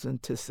chosen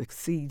to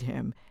succeed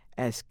him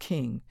as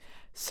king,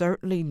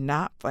 certainly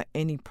not for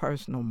any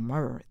personal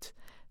merits.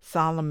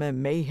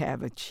 Solomon may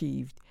have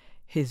achieved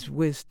his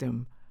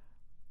wisdom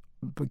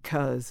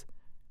because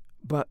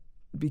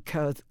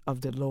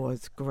of the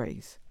Lord's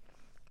grace.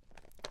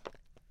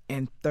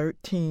 In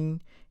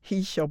 13,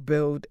 he shall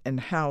build an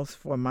house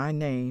for my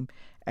name,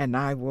 and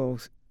I will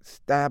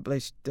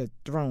establish the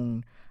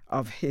throne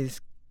of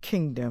his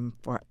kingdom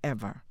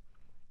forever.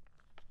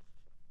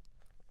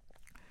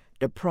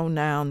 The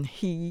pronoun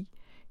he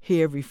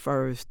here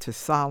refers to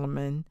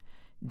Solomon,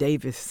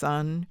 David's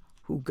son,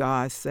 who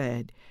God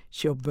said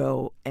shall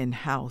build an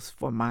house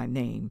for my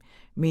name,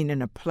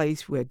 meaning a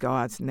place where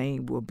God's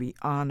name will be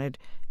honored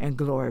and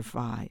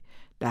glorified.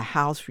 The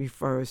house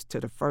refers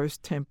to the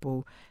first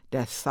temple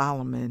that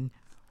Solomon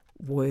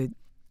would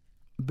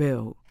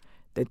build.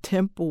 The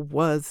temple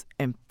was,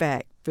 in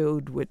fact,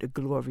 filled with the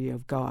glory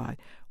of God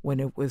when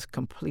it was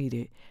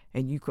completed,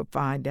 and you could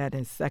find that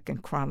in 2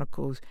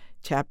 Chronicles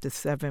chapter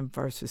 7,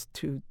 verses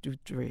 2 through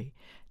 3.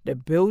 The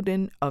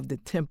building of the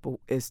temple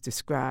is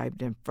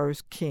described in 1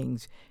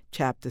 Kings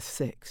chapter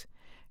 6.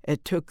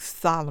 It took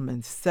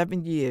Solomon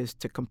 7 years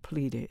to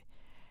complete it.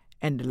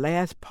 And the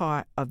last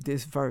part of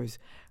this verse,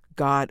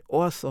 God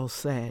also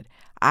said,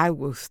 I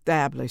will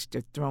establish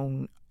the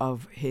throne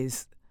of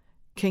his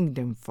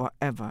kingdom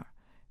forever,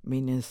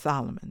 meaning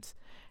Solomon's.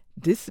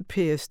 This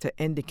appears to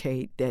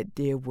indicate that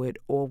there would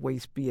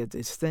always be a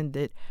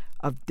descendant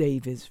of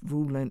David's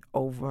ruling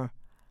over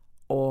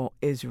all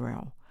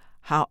Israel.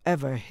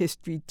 However,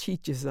 history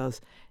teaches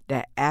us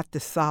that after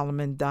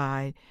Solomon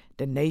died,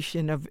 the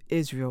nation of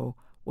Israel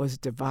was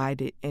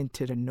divided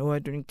into the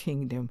northern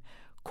kingdom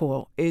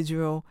called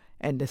Israel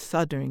and the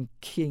southern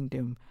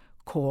kingdom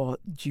called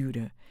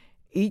Judah.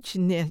 Each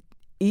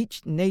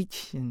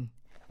nation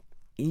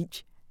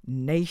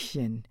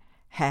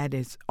had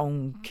its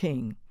own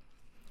king.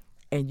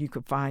 And you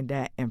can find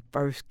that in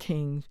 1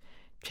 Kings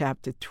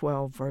chapter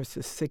 12,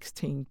 verses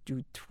 16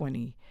 through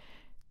 20.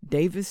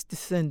 David's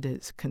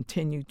descendants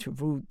continued to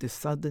rule the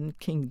southern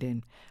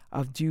kingdom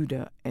of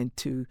Judah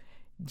into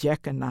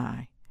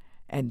Jeconiah,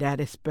 and that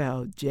is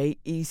spelled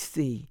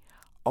Jeconiah.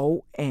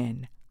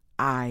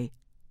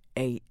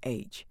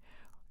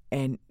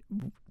 And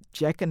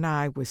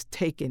Jeconiah was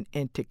taken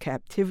into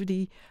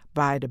captivity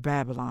by the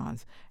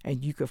Babylons,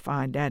 and you can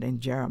find that in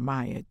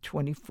Jeremiah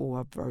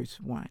 24, verse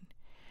 1.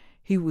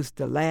 He was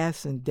the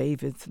last in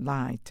David's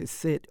line to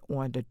sit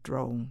on the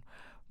throne,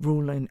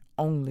 ruling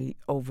only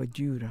over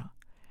Judah.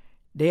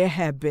 There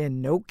have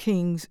been no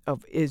kings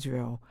of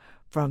Israel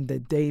from the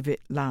David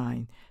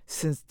line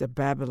since the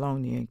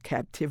Babylonian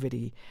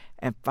captivity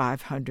in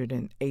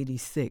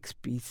 586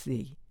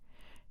 BC.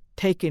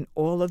 Taking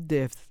all of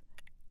this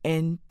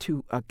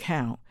into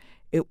account,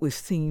 it would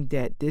seem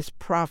that this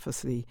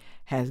prophecy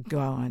has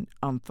gone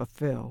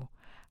unfulfilled.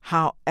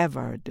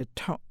 However,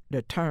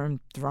 the term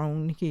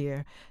throne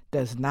here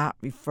does not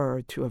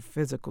refer to a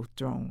physical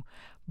throne,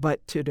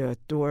 but to the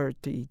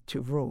authority to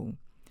rule.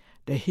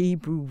 The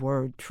Hebrew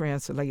word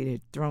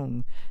translated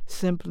throne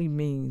simply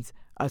means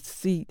a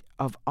seat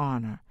of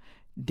honor.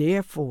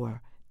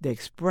 Therefore, the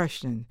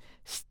expression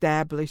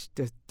establish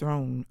the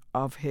throne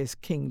of his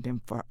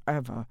kingdom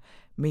forever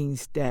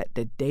means that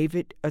the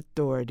David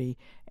authority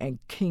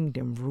and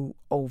kingdom rule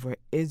over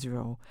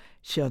Israel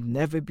shall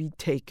never be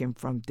taken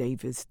from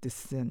David's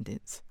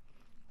descendants.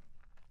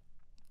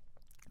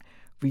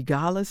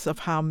 Regardless of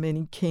how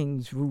many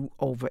kings rule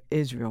over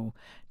Israel,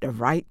 the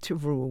right to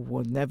rule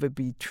will never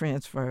be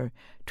transferred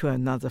to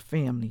another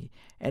family,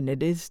 and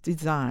it is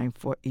designed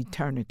for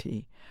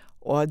eternity.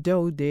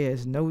 Although there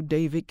is no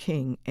David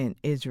king in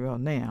Israel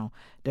now,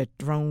 the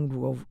throne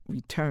will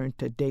return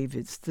to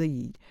David's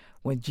seed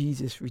when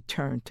Jesus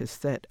returned to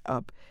set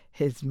up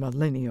his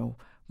millennial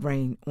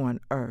reign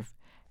on earth.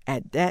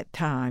 At that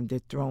time, the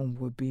throne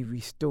will be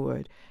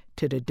restored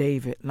to the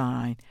David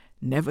line,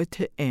 never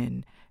to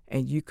end,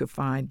 and you could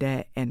find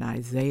that in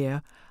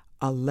Isaiah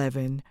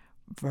 11,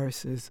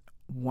 verses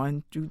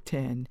 1 through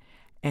 10,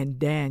 and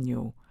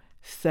Daniel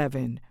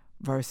 7,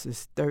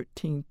 verses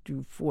 13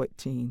 through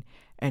 14,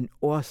 and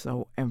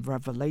also in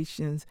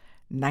Revelations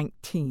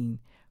 19,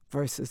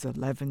 verses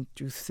 11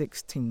 through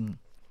 16.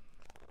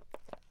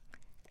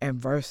 And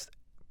verse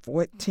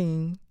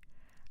 14,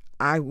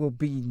 I will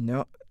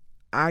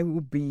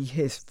be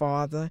his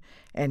father,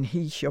 and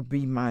he shall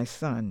be my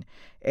son.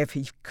 If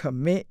he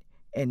commit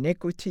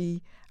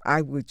iniquity,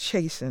 I will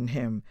chasten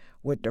him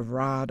with the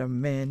rod of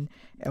men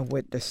and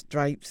with the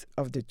stripes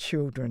of the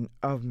children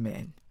of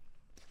men.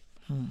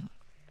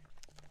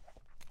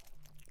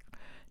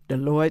 The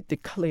Lord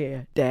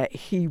declared that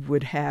he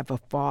would have a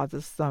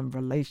father-son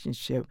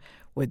relationship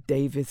with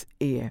David's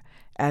heir.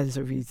 As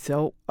a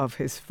result of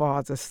his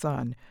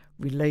father-son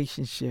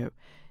relationship,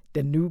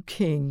 the new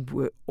king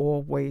would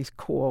always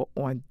call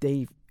on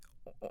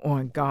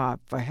God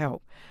for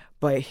help,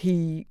 but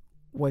he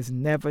was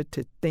never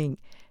to think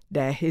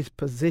that his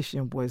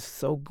position was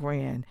so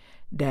grand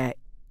that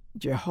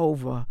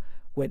Jehovah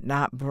would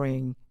not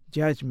bring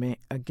judgment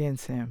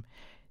against him.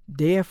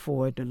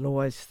 Therefore, the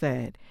Lord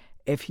said,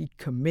 if he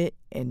commit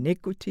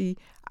iniquity,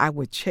 I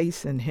will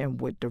chasten him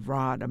with the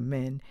rod of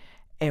men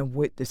and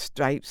with the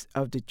stripes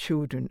of the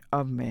children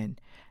of men.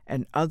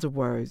 In other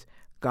words,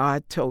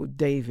 God told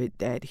David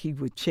that he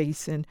would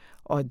chasten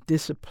or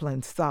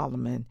discipline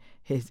Solomon,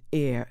 his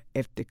heir,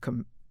 if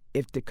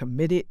the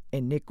committed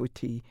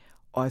iniquity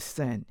or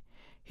sin.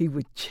 He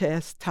would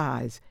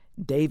chastise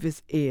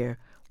David's heir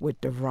with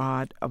the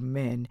rod of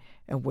men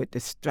and with the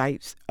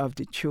stripes of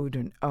the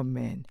children of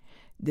men.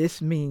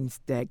 This means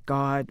that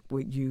God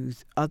would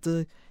use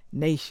other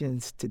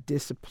nations to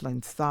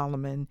discipline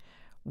Solomon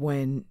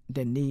when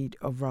the need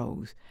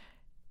arose.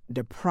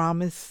 the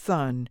promised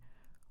son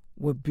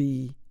would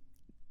be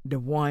the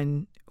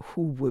one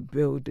who would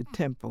build the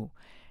temple.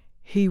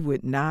 He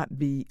would not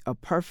be a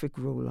perfect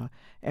ruler,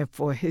 and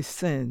for his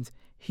sins,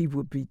 he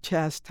would be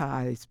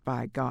chastised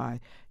by God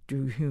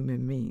through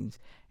human means.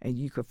 And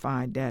you can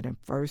find that in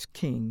 1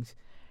 Kings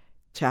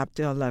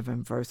chapter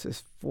 11,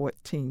 verses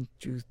 14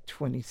 through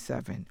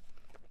 27.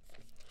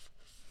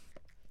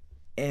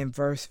 In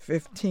verse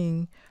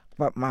 15,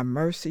 but my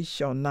mercy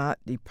shall not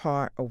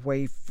depart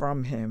away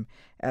from him,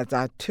 as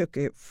I took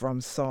it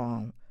from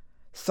Saul,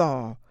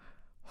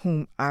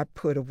 whom I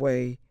put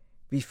away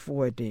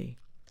before thee.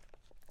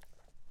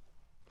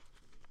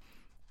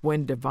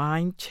 When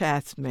divine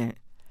chastisement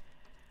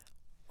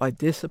or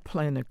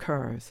discipline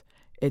occurs,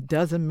 it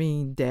doesn't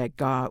mean that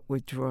God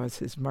withdraws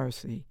his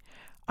mercy.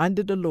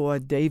 Under the law,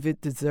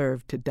 David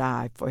deserved to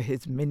die for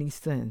his many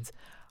sins,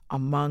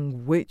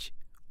 among which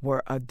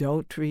were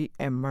adultery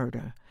and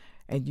murder.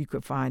 And you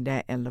can find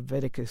that in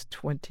Leviticus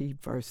 20,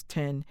 verse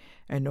 10,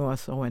 and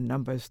also in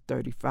Numbers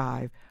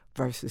 35,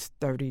 verses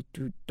 30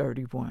 through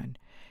 31.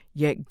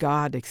 Yet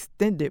God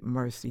extended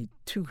mercy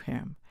to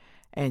him,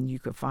 and you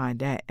can find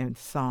that in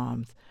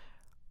Psalms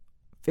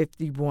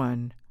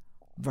 51,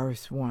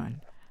 verse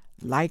 1.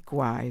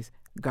 Likewise,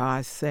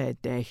 God said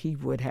that he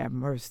would have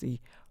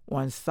mercy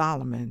on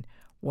Solomon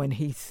when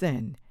he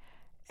sinned.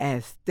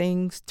 As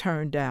things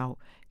turned out,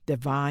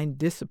 divine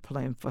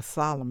discipline for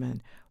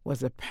Solomon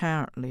was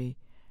apparently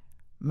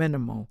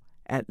minimal,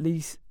 at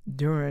least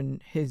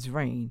during his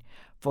reign,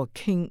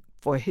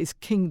 for his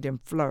kingdom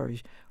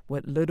flourished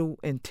with little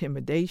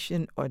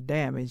intimidation or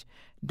damage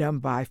done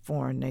by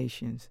foreign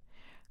nations.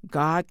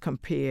 God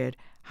compared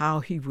how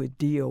he would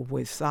deal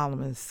with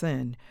Solomon's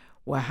sin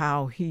with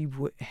how he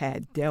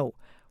had dealt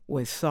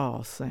with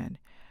Saul's sin.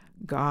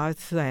 God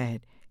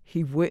said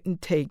he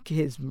wouldn't take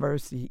his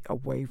mercy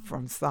away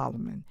from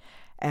Solomon,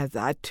 as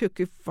I took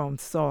it from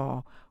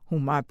Saul,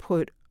 whom I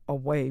put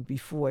away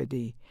before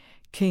thee.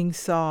 King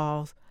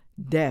Saul's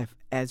death,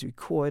 as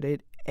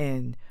recorded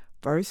in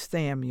 1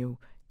 Samuel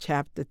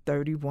chapter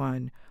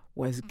 31,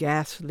 was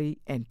ghastly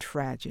and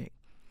tragic.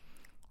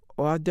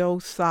 Although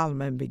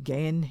Solomon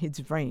began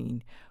his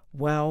reign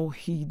well,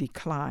 he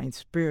declined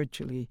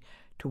spiritually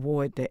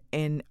toward the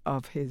end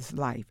of his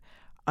life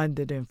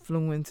under the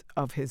influence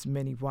of his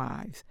many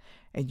wives.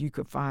 And you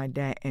could find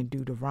that in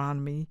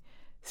Deuteronomy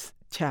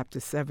chapter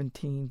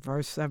 17,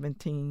 verse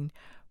 17,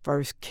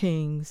 1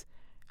 Kings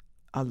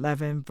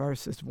 11,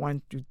 verses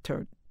 1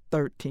 through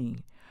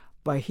 13.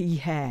 But he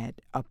had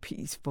a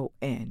peaceful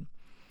end.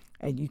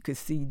 And you could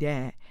see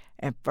that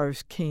in 1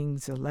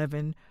 Kings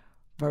 11,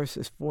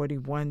 verses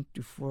 41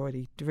 through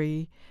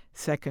 43,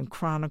 2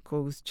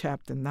 Chronicles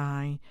chapter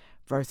 9,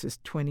 verses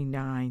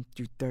 29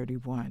 through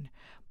 31.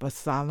 But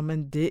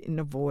Solomon didn't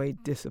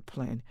avoid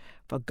discipline,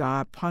 for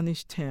God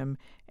punished him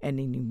in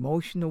an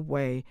emotional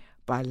way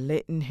by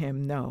letting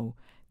him know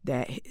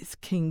that his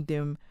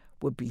kingdom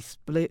would be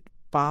split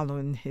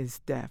following his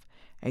death.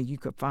 And you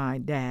could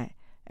find that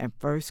in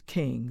 1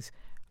 Kings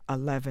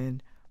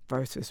 11,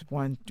 verses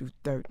 1 through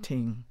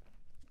 13.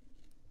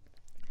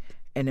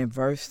 And in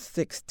verse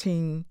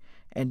 16,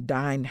 and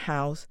thine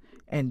house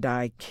and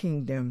thy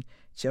kingdom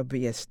shall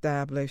be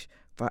established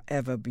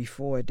forever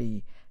before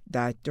thee.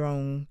 Thy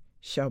throne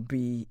shall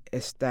be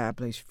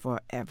established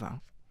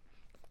forever.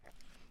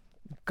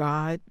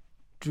 God,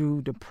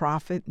 through the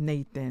prophet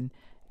Nathan,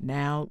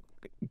 now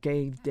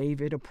gave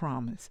David a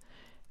promise.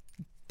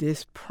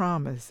 This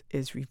promise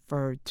is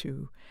referred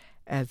to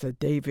as a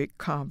David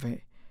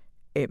covenant.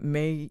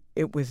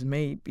 It was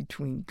made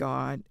between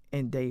God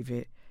and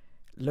David,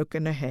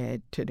 looking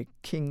ahead to the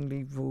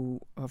kingly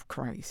rule of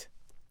Christ.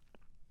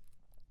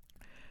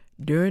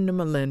 During the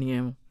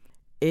millennium,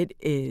 it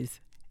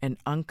is an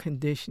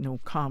unconditional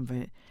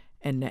covenant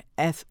in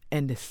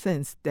the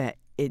sense that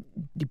it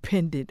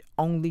depended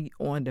only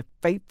on the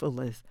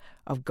faithfulness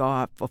of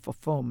God for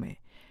fulfillment.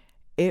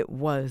 It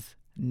was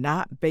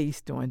not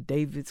based on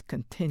David's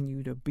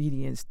continued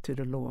obedience to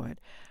the Lord.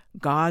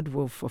 God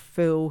will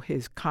fulfill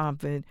his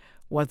covenant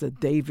whether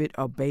David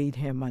obeyed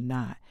him or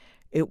not.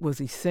 It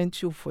was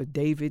essential for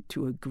David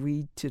to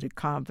agree to the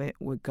covenant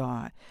with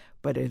God.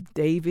 But if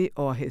David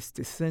or his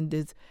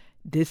descendants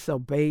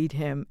disobeyed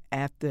him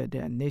after the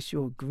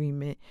initial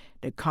agreement,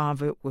 the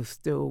covenant will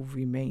still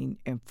remain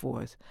in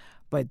force,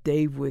 but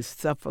they would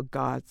suffer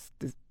God's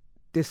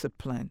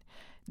discipline.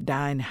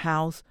 Thine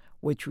house,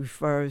 which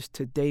refers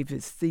to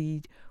David's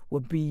seed,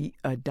 would be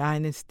a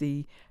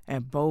dynasty,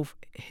 and both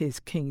his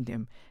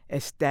kingdom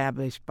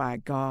established by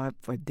God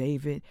for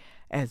David,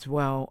 as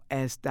well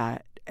as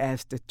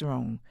the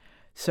throne,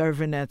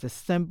 serving as a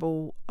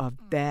symbol of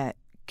that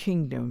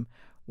kingdom,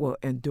 will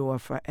endure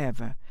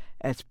forever.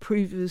 As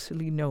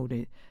previously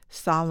noted,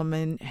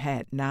 Solomon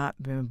had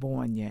not been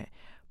born yet,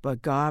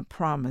 but God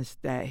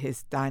promised that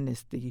his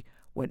dynasty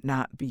would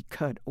not be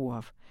cut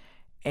off.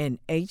 In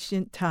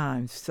ancient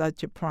times,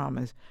 such a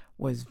promise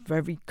was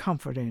very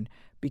comforting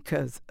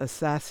because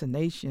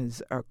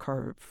assassinations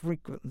occurred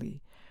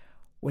frequently.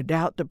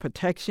 Without the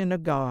protection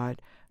of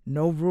God,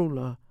 no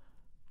ruler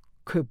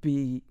could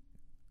be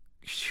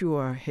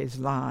sure his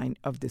line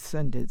of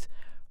descendants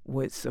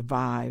would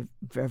survive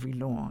very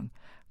long.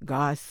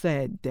 God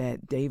said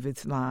that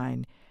David's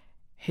line,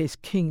 his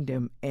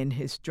kingdom, and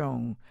his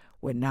throne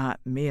would not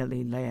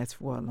merely last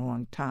for a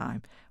long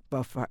time,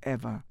 but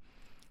forever.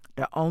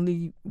 The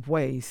only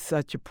way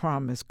such a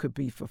promise could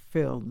be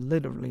fulfilled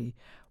literally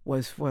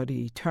was for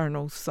the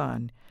eternal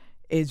Son,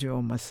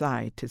 Israel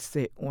Messiah, to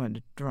sit on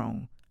the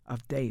throne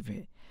of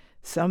David.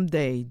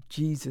 Someday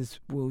Jesus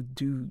will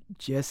do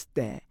just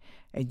that,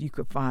 and you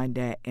can find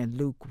that in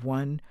Luke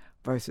 1,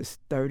 verses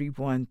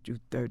 31 through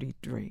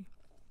 33.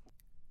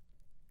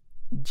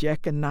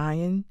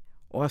 Jeconiah,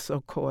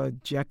 also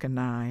called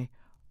Jeconiah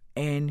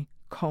and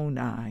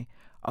Conai,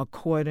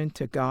 according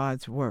to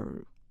God's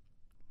word,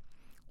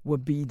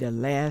 would be the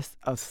last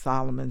of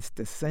Solomon's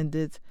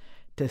descendants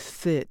to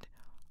sit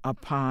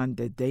upon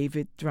the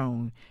David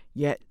throne,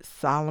 yet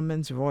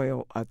Solomon's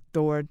royal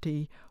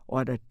authority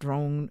or the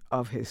throne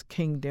of his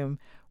kingdom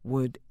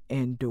would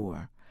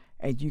endure.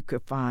 And you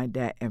could find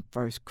that in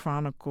 1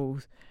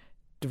 Chronicles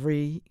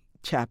 3,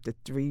 chapter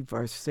 3,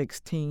 verse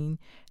 16,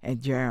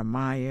 and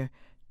Jeremiah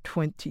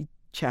 20,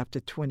 chapter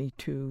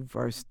 22,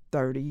 verse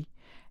 30,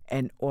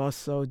 and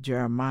also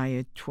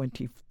Jeremiah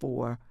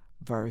 24,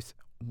 verse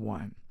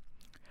 1.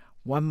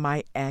 One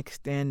might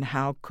ask then,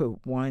 how could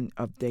one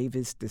of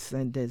David's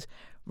descendants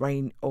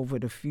reign over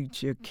the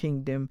future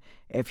kingdom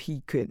if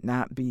he could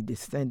not be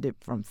descended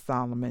from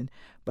Solomon,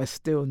 but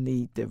still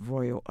need the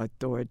royal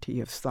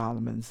authority of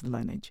Solomon's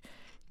lineage?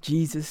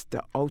 Jesus,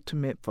 the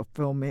ultimate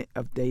fulfillment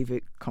of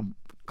David's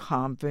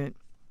covenant,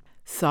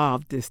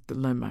 solved this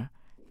dilemma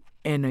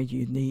in a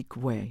unique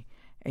way.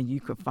 And you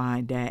can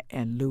find that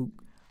in Luke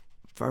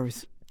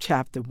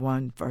chapter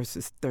 1,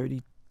 verses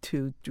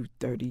 32 through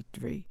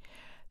 33.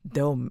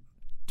 Though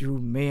through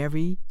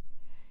Mary,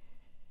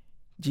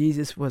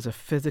 Jesus was a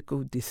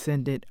physical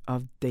descendant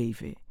of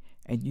David.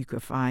 And you can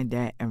find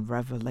that in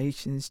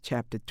Revelations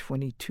chapter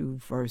 22,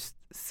 verse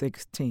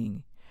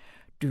 16.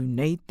 Through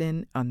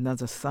Nathan,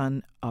 another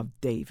son of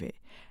David.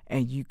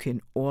 And you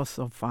can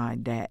also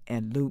find that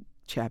in Luke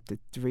chapter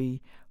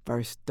 3,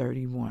 verse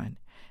 31.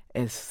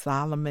 As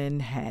Solomon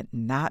had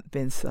not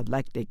been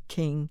selected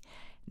king,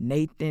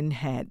 Nathan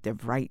had the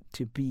right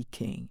to be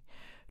king.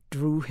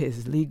 Through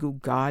his legal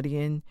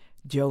guardian,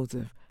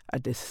 Joseph, a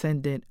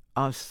descendant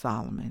of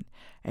Solomon.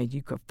 And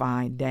you can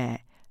find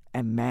that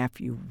in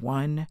Matthew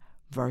 1,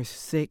 verse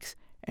 6,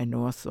 and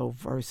also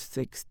verse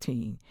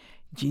 16.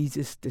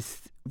 Jesus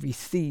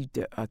received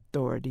the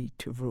authority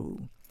to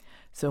rule.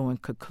 So in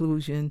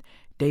conclusion,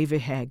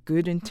 David had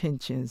good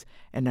intentions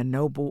and a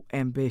noble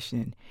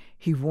ambition.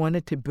 He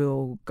wanted to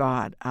build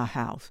God a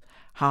house.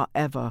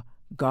 However,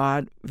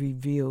 God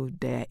revealed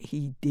that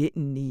he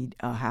didn't need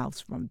a house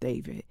from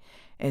David.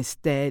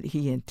 Instead,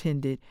 he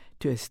intended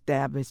to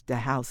establish the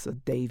house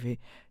of David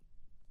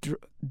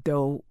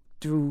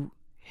through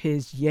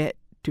his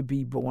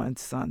yet-to-be-born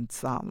son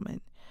Solomon.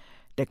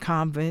 The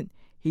covenant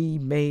he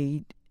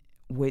made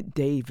with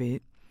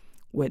David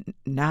would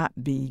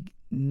not be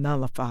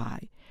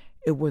nullified.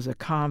 It was a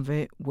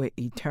covenant with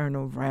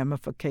eternal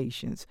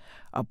ramifications.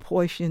 A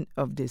portion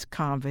of this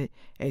covenant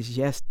is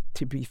yet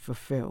to be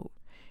fulfilled.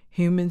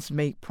 Humans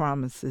make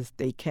promises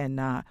they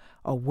cannot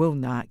or will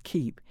not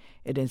keep.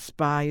 It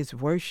inspires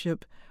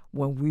worship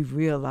when we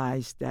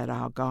realize that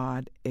our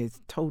God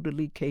is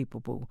totally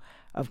capable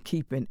of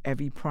keeping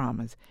every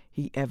promise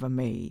he ever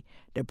made.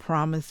 The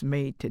promise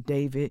made to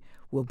David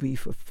will be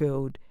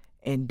fulfilled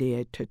in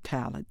their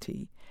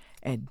totality.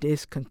 And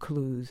this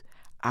concludes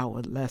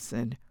our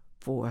lesson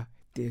for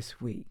this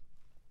week.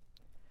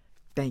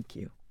 Thank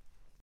you.